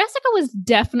 Jessica was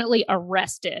definitely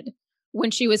arrested when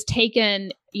she was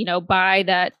taken, you know, by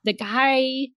the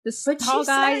guy, the tall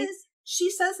guy.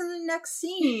 She says in the next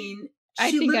scene, I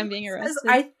think I'm being arrested.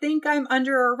 I think I'm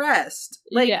under arrest.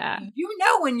 Like, yeah. You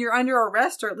know when you're under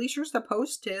arrest, or at least you're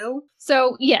supposed to.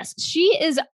 So, yes, she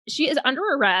is under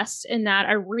arrest, in that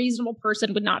a reasonable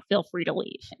person would not feel free to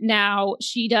leave. Now,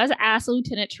 she does ask the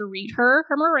lieutenant to read her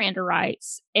Miranda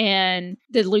rights, and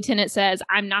the lieutenant says,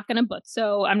 I'm not going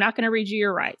to read you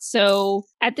your rights. So,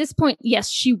 at this point, yes,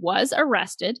 she was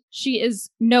arrested. She is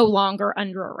no longer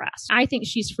under arrest. I think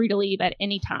she's free to leave at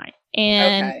any time.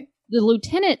 And okay. The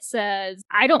lieutenant says,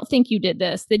 I don't think you did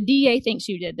this. The DA thinks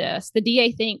you did this. The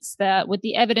DA thinks that with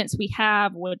the evidence we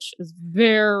have, which is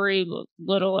very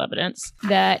little evidence,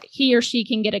 that he or she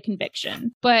can get a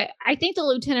conviction. But I think the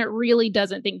lieutenant really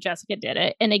doesn't think Jessica did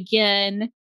it. And again,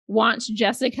 wants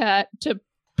Jessica to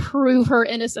prove her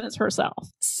innocence herself.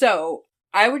 So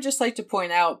I would just like to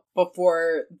point out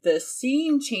before the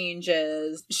scene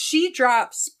changes, she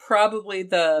drops probably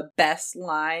the best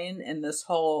line in this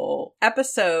whole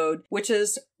episode, which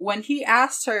is when he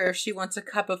asks her if she wants a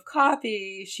cup of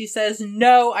coffee, she says,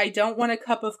 no, I don't want a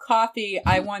cup of coffee.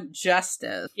 I want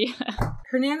justice. Yeah.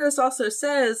 Hernandez also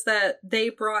says that they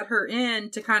brought her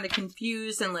in to kind of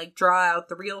confuse and like draw out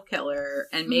the real killer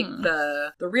and make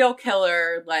the real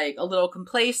killer like a little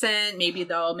complacent. Maybe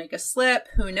they'll make a slip.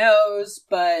 Who knows?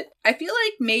 But I feel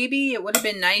like maybe it would have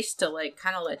been nice to like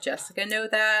kind of let Jessica know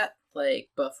that like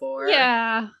before.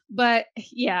 Yeah, but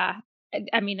yeah.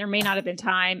 I mean, there may not have been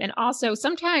time. And also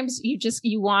sometimes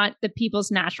you want the people's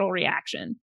natural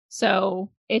reaction.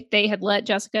 So if they had let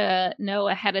Jessica know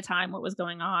ahead of time what was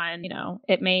going on,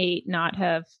 it may not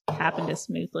have happened as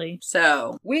smoothly.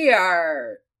 So we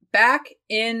are back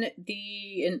in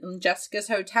Jessica's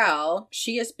hotel.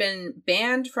 She has been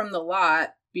banned from the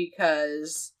lot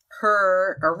because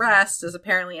her arrest is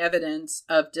apparently evidence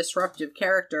of disruptive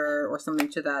character or something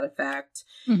to that effect.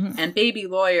 Mm-hmm. And baby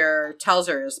lawyer tells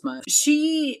her as much.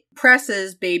 She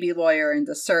presses baby lawyer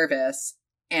into service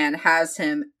and has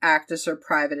him act as her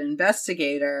private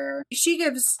investigator. She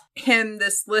gives him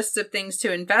this list of things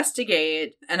to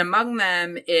investigate, and among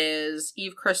them is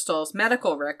Eve Crystal's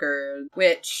medical record,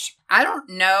 which I don't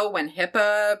know when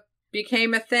HIPAA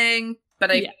became a thing,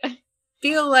 but I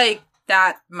feel like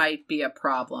that might be a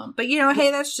problem. But,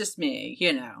 hey, that's just me,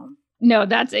 No,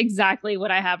 that's exactly what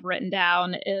I have written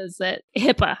down is that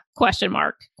HIPAA, question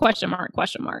mark.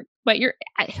 But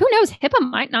who knows? HIPAA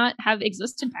might not have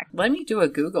existed back then. Let me do a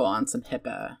Google on some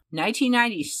HIPAA.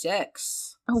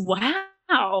 1996. Oh,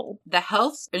 wow. The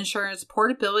Health Insurance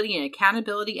Portability and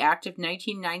Accountability Act of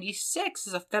 1996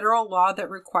 is a federal law that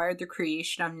required the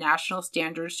creation of national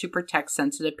standards to protect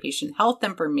sensitive patient health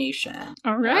information.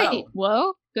 All right. Oh.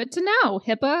 Well, good to know.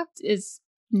 HIPAA is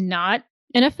not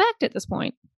in effect at this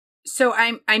point. So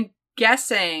I'm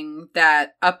guessing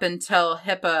that up until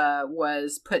HIPAA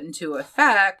was put into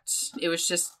effect, it was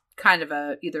just kind of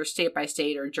a either state by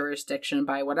state or jurisdiction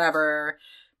by whatever.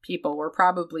 People were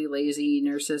probably lazy.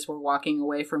 Nurses were walking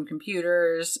away from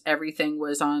computers. Everything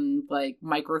was on like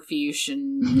microfiche,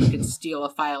 and you could steal a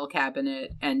file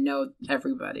cabinet and know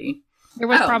everybody. There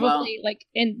was like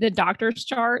in the doctor's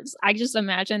charts, I just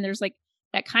imagine there's like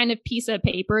that kind of piece of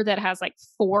paper that has like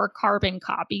 4 carbon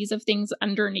copies of things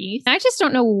underneath. And I just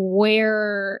don't know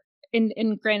where, and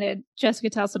granted, Jessica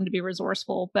tells them to be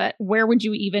resourceful, but where would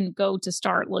you even go to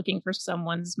start looking for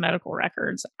someone's medical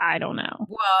records? I don't know.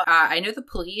 Well, I know the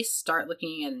police start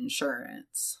looking at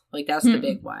insurance. Like, that's the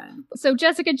big one. So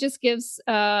Jessica just gives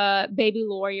baby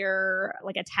lawyer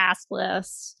like a task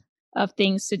list of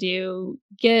things to do.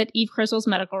 Get Eve Crystal's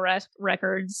medical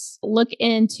records, look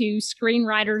into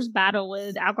screenwriters' battle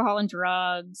with alcohol and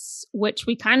drugs, which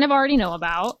we kind of already know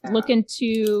about. Yeah. Look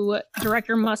into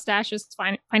director Mustache's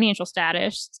financial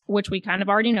status, which we kind of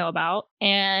already know about.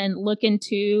 And look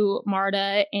into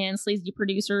Marta and sleazy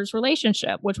producer's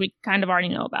relationship, which we kind of already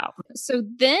know about. So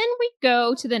then we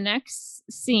go to the next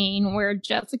scene where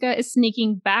Jessica is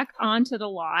sneaking back onto the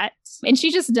lot. And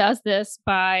she just does this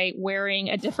by wearing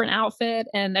a different outfit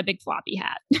and a big floppy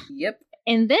hat. Yep.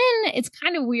 And then it's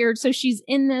kind of weird. So she's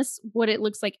in this, what it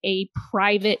looks like a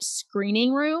private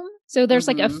screening room. So there's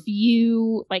like a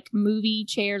few like movie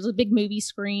chairs, a big movie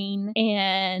screen.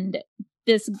 And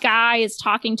this guy is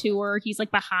talking to her. He's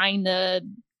like behind the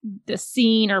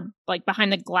scene or like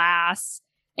behind the glass.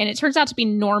 And it turns out to be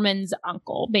Norman's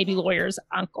uncle, baby lawyer's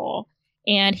uncle.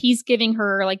 And he's giving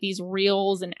her like these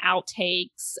reels and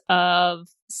outtakes of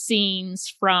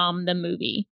scenes from the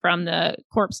movie, from the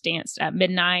corpse dance at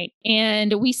midnight.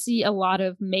 And we see a lot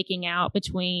of making out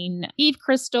between Eve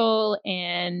Crystal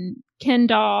and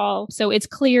Kendall. So it's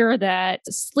clear that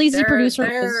sleazy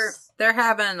producer they're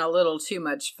having a little too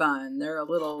much fun. They're a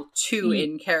little too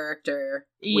in character.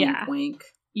 Wink, wink.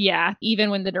 Yeah, even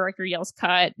when the director yells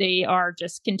cut, they are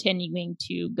just continuing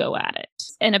to go at it.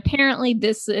 And apparently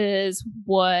this is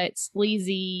what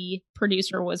sleazy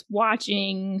producer was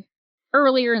watching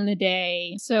earlier in the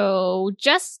day. So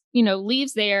Jess,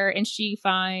 leaves there and she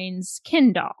finds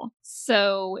Kendall.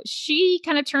 So she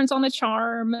kind of turns on the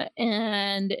charm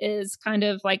and is kind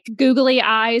of like googly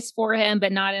eyes for him,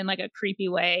 but not in like a creepy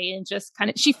way. And just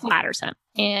she flatters him.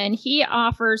 And he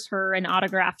offers her an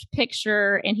autographed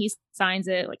picture and he signs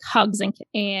it like hugs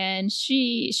and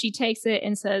she takes it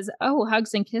and says, "Oh,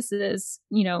 hugs and kisses,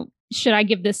 should I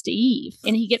give this to Eve?"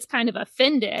 And he gets kind of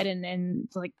offended and then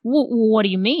like, what do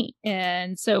you mean?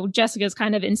 And so Jessica's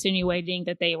kind of insinuating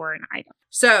that they were an item.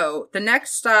 So the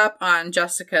next stop on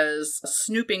Jessica's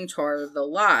snooping tour of the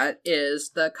lot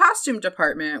is the costume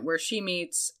department, where she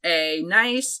meets a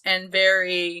nice and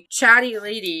very chatty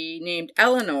lady named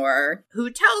Eleanor, who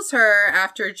tells her,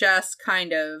 after Jess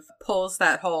kind of pulls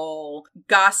that whole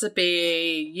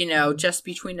gossipy, just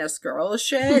between us girls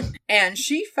shit, and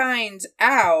she finds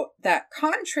out that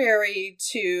contrary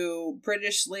to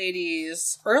British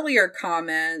Lady's earlier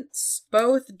comments,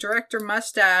 both Director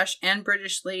Mustache and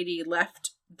British Lady left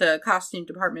the costume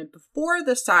department before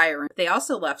the siren. They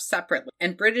also left separately,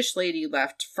 and British Lady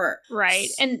left first. Right.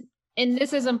 And And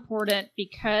this is important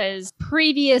because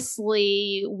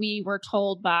previously we were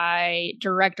told by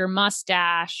director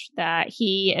Mustache that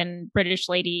he and British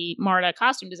lady Marta,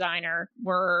 costume designer,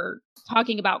 were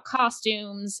talking about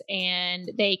costumes,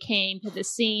 and they came to the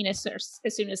scene as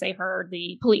soon as they heard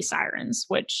the police sirens,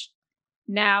 which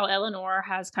now Eleanor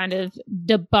has kind of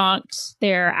debunked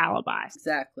their alibi.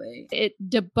 Exactly. It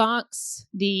debunks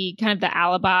the kind of the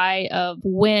alibi of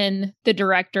when the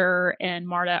director and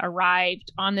Marta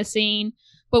arrived on the scene.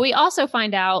 But we also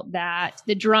find out that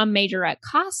the drum majorette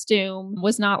costume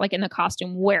was not like in the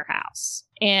costume warehouse.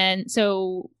 And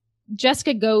so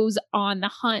Jessica goes on the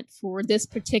hunt for this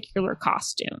particular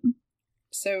costume.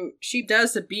 So she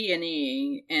does a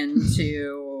B&E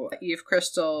into Eve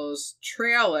Crystal's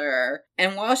trailer,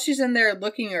 and while she's in there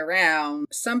looking around,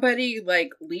 somebody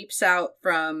like leaps out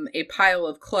from a pile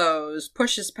of clothes,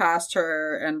 pushes past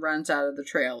her, and runs out of the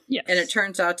trailer. Yes. And it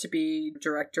turns out to be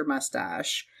Director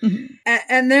Mustache. Mm-hmm.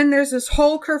 And then there's this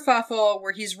whole kerfuffle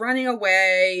where he's running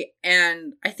away,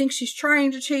 and I think she's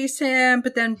trying to chase him,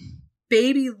 but then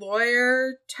Baby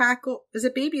Lawyer is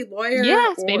it Baby Lawyer?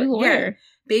 Yes, Baby Lawyer. Yeah.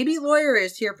 Baby Lawyer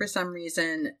is here for some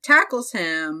reason, tackles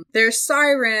him. There's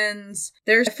sirens.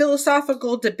 There's a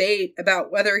philosophical debate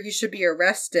about whether he should be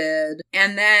arrested.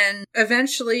 And then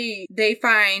eventually they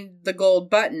find the gold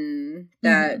button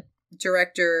that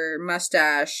Director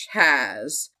Mustache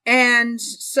has. And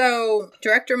so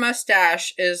Director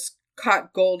Mustache is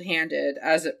caught gold-handed,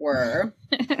 as it were.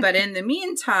 But in the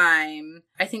meantime,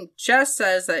 I think Jess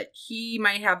says that he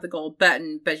might have the gold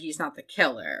button, but he's not the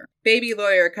killer. Baby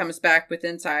Lawyer comes back with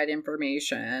inside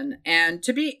information, and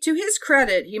to his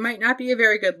credit, he might not be a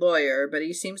very good lawyer, but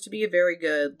he seems to be a very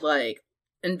good,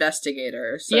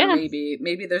 investigator. So yeah.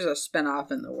 maybe there's a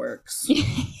spinoff in the works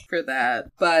for that.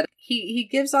 But he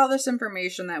gives all this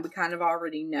information that we kind of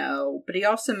already know, but he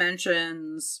also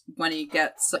mentions when he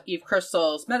gets Eve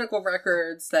Crystal's medical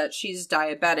records that she's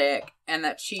diabetic and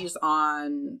that she's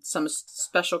on some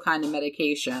special kind of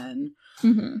medication.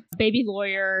 Mm-hmm. Baby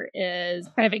Lawyer is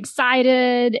kind of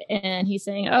excited, and he's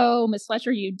saying, "Oh, Miss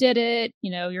Fletcher, you did it.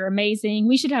 You're amazing.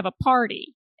 We should have a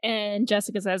party." And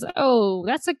Jessica says, "Oh,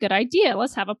 that's a good idea.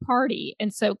 Let's have a party."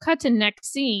 And so cut to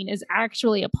next scene is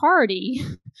actually a party,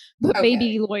 but okay.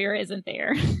 Baby Lawyer isn't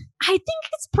there. I think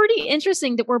it's pretty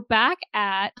interesting that we're back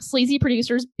at Sleazy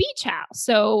Producer's beach house.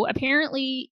 So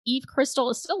apparently Eve Crystal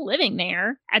is still living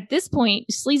there. At this point,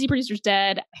 Sleazy Producer's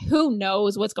dead. Who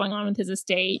knows what's going on with his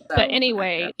estate? But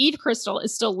anyway, Eve Crystal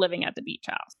is still living at the beach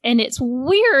house. And it's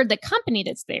weird, the company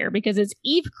that's there, because it's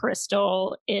Eve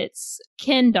Crystal, it's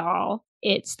Kendall,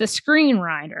 it's the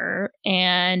screenwriter,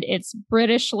 and it's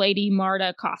British lady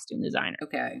Marta, costume designer.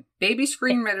 Okay. Baby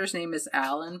screenwriter's name is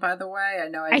Alan, by the way. I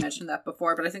know I mentioned that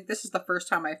before, but I think this is the first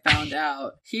time I found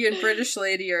out. He and British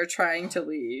lady are trying to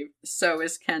leave. So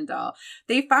is Kendall.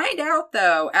 They find out,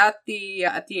 though, at the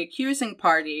accusing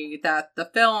party that the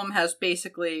film has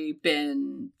basically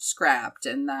been scrapped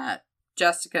and that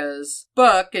Jessica's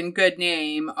book and good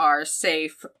name are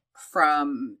safe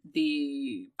from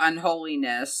the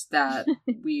unholiness that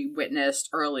we witnessed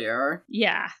earlier.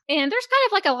 Yeah. And there's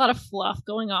kind of a lot of fluff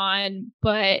going on,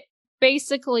 but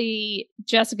basically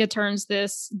Jessica turns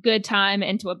this good time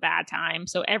into a bad time.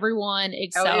 So everyone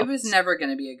except... Oh, it was never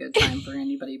going to be a good time for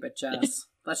anybody but Jess.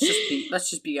 Let's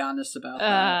just be honest about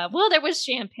that. Well, there was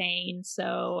champagne,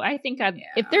 so I think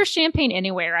if there's champagne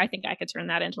anywhere, I think I could turn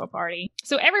that into a party.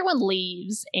 So everyone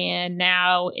leaves, and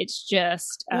now it's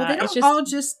just they don't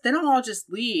all just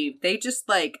leave. They just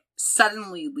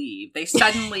suddenly leave. They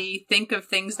suddenly think of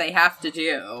things they have to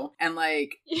do, and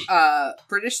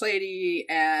British lady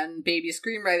and baby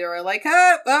screenwriter are like,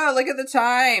 oh, look at the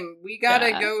time. We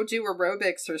gotta go do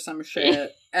aerobics or some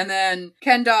shit. And then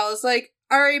Ken Doll is like,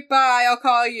 all right, bye, I'll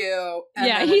call you.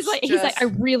 And he's like, I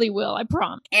really will, I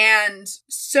promise. And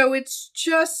so it's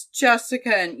just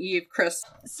Jessica and Eve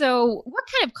Crystal. So what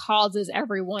kind of causes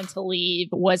everyone to leave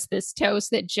was this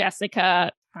toast that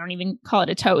Jessica, I don't even call it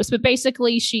a toast, but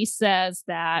basically she says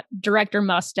that Director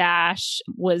Mustache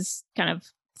was kind of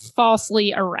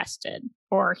falsely arrested,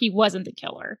 or he wasn't the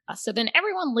killer. So then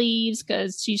everyone leaves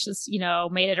because she's just,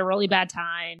 made it a really bad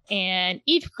time. And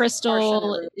Eve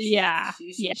Crystal,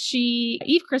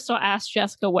 Eve Crystal asked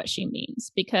Jessica what she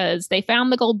means, because they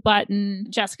found the gold button.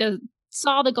 Jessica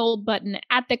saw the gold button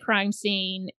at the crime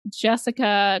scene,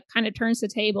 Jessica kind of turns the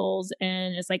tables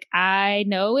and is like, I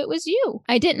know it was you.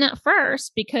 I didn't at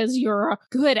first because your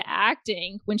good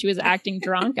acting when she was acting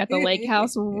drunk at the lake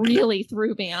house really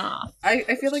threw me off.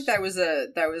 I feel like that was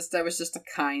just a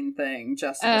kind thing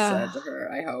Jessica said to her,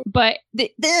 I hope. But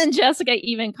then Jessica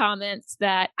even comments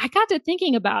that I got to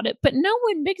thinking about it, but no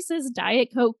one mixes Diet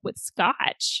Coke with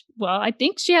scotch. Well, I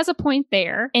think she has a point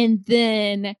there. And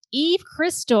then Eve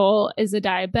Crystal is a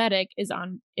diabetic, is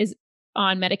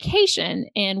on medication,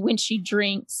 and when she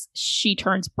drinks, she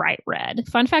turns bright red.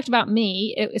 Fun fact about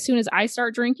me, as soon as I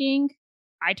start drinking,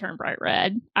 I turn bright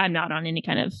red. I'm not on any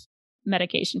kind of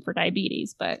medication for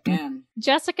diabetes, but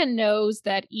Jessica knows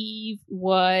that Eve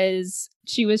was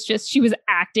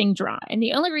acting drunk. And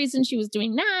the only reason she was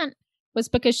doing that was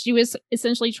because she was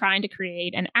essentially trying to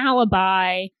create an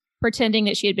alibi, pretending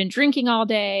that she had been drinking all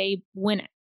day when,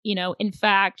 in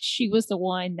fact, she was the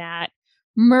one that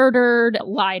murdered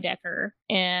Lydecker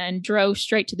and drove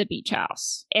straight to the beach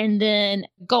house. And then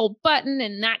gold button,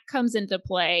 and that comes into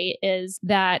play, is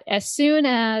that as soon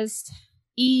as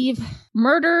Eve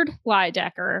murdered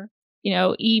Lydecker,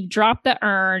 Eve dropped the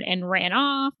urn and ran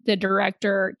off. The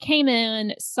director came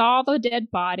in, saw the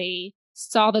dead body,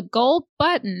 saw the gold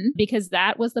button, because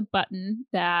that was the button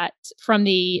that from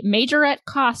the majorette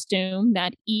costume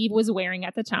that Eve was wearing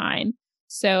at the time.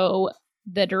 So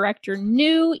the director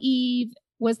knew Eve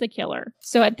was the killer.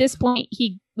 So at this point,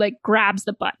 he grabs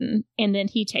the button and then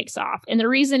he takes off. And the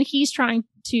reason he's trying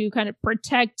to kind of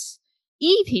protect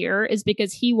Eve here is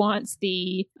because he wants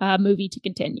the movie to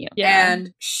continue. Yeah.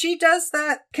 And she does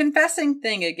that confessing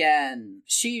thing again.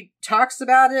 She talks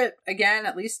about it again.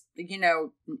 At least,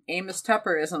 Amos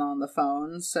Tupper isn't on the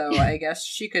phone. So I guess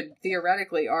she could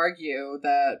theoretically argue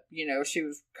that, she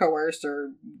was coerced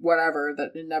or whatever,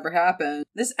 that it never happened.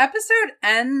 This episode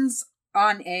ends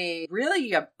on a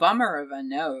bummer of a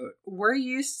note. We're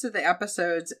used to the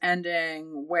episodes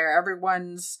ending where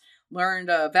everyone's learned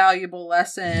a valuable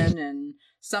lesson and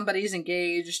somebody's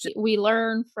engaged. We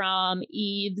learn from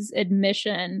Eve's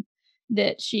admission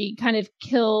that she kind of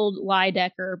killed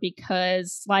Lydecker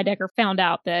because Lydecker found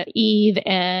out that Eve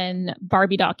and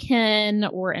Barbie doll Ken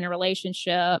were in a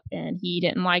relationship and he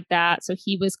didn't like that. So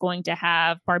he was going to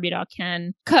have Barbie doll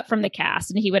Ken cut from the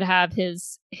cast, and he would have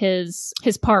his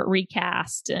part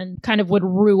recast and kind of would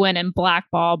ruin and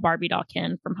blackball Barbie doll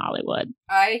Ken from Hollywood.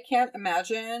 I can't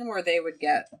imagine where they would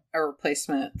get a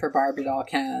replacement for Barbie doll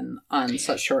Ken on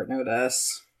such short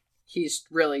notice. He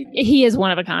is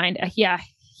one of a kind. Yeah.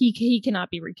 He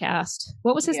cannot be recast.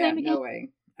 What was his name again? No way.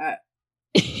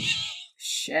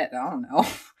 Shit, I don't know.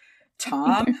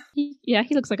 Tom? He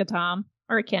looks like a Tom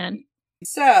or a Ken.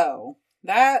 So,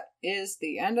 that is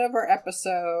the end of our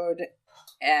episode.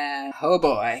 And oh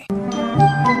boy.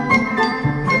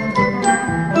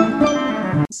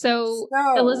 So,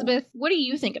 Elizabeth, what do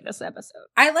you think of this episode?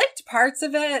 I liked parts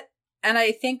of it. And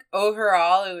I think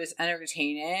overall it was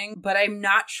entertaining. But I'm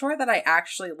not sure that I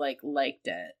actually liked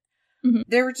it. Mm-hmm.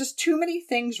 There were just too many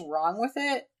things wrong with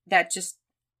it that just,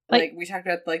 we talked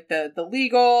about, the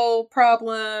legal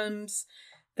problems,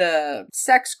 the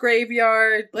sex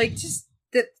graveyard, there's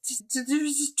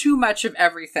just too much of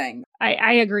everything.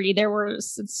 I agree. There were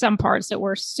some parts that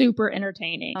were super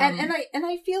entertaining. And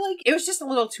I feel like it was just a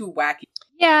little too wacky.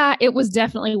 Yeah, it was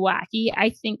definitely wacky. I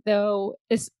think, though,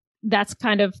 that's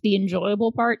kind of the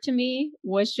enjoyable part to me,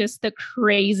 was just the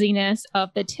craziness of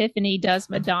the Tiffany does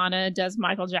Madonna, does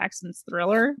Michael Jackson's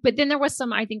Thriller. But then there was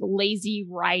some, I think, lazy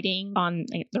writing on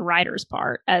the writer's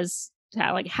part as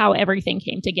to how everything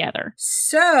came together.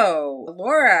 So,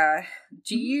 Laura,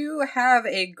 do you have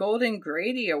a Golden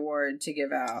Grady Award to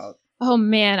give out? Oh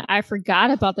man, I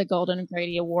forgot about the Golden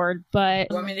Grady Award, but...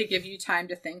 You want me to give you time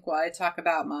to think while I talk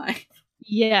about mine?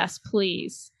 Yes,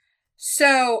 please.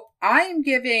 So, I'm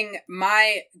giving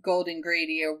my Golden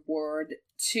Grady Award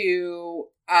to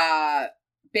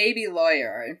Baby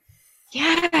Lawyer.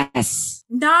 Yes!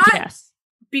 Yes.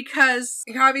 Because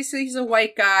obviously he's a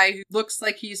white guy who looks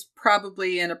like he's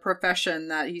probably in a profession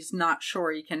that he's not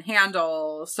sure he can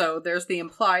handle. So there's the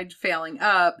implied failing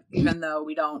up, even though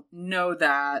we don't know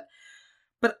that.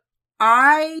 But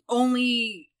I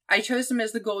chose him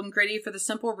as the Golden Grady for the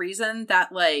simple reason that,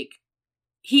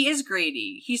 he is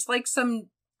Grady. He's some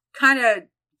kind of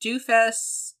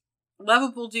doofus,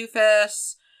 lovable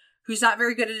doofus, who's not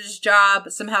very good at his job,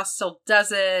 but somehow still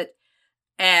does it.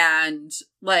 And,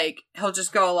 he'll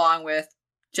just go along with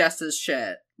Jess's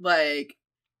shit.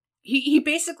 He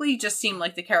basically just seemed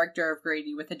like the character of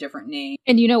Grady with a different name.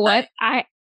 And you know what? I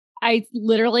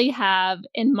literally have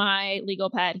in my legal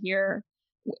pad here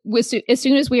as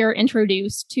soon as we are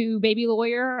introduced to Baby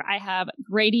Lawyer, I have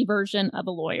Grady version of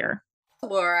a lawyer.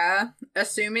 Laura,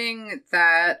 assuming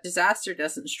that disaster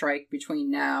doesn't strike between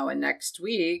now and next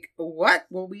week, what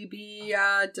will we be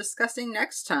discussing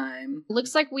next time?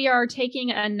 Looks like we are taking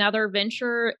another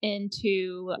venture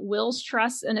into wills,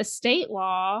 trusts, and estate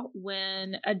law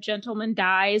when a gentleman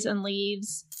dies and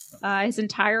leaves his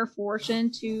entire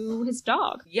fortune to his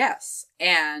dog. Yes,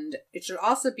 and it should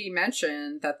also be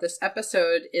mentioned that this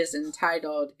episode is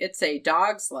entitled It's a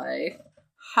Dog's Life.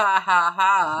 Ha ha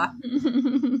ha.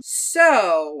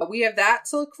 So, we have that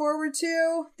to look forward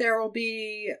to. There will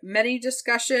be many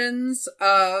discussions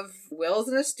of wills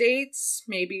and estates,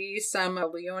 maybe some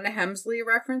Leona Hemsley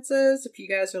references if you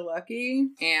guys are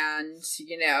lucky. And,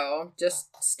 just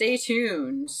stay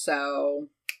tuned. So,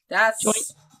 that's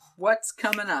what's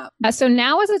coming up. So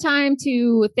now is the time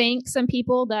to thank some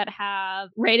people that have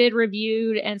rated,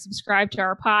 reviewed, and subscribed to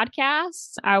our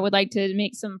podcast. I would like to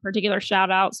make some particular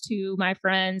shout outs to my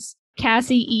friends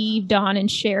Cassie, Eve, Dawn, and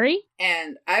Sherry.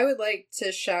 And I would like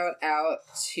to shout out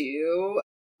to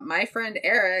my friend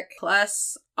Eric,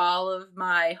 plus all of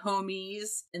my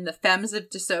homies in the Femmes of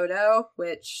DeSoto,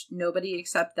 which nobody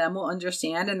except them will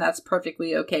understand, and that's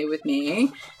perfectly okay with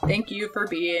me. Thank you for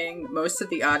being most of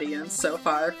the audience so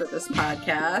far for this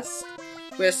podcast.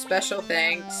 With special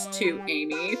thanks to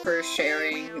Amy for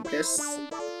sharing this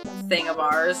thing of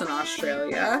ours in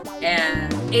Australia.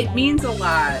 And it means a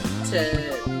lot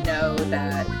to know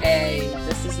that A,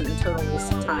 this isn't a total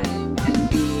waste of time, and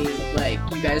B,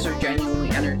 you guys are genuinely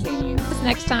entertaining.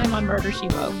 Next time on Murder, She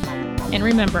Woke. And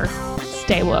remember,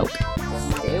 stay woke.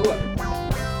 Stay woke.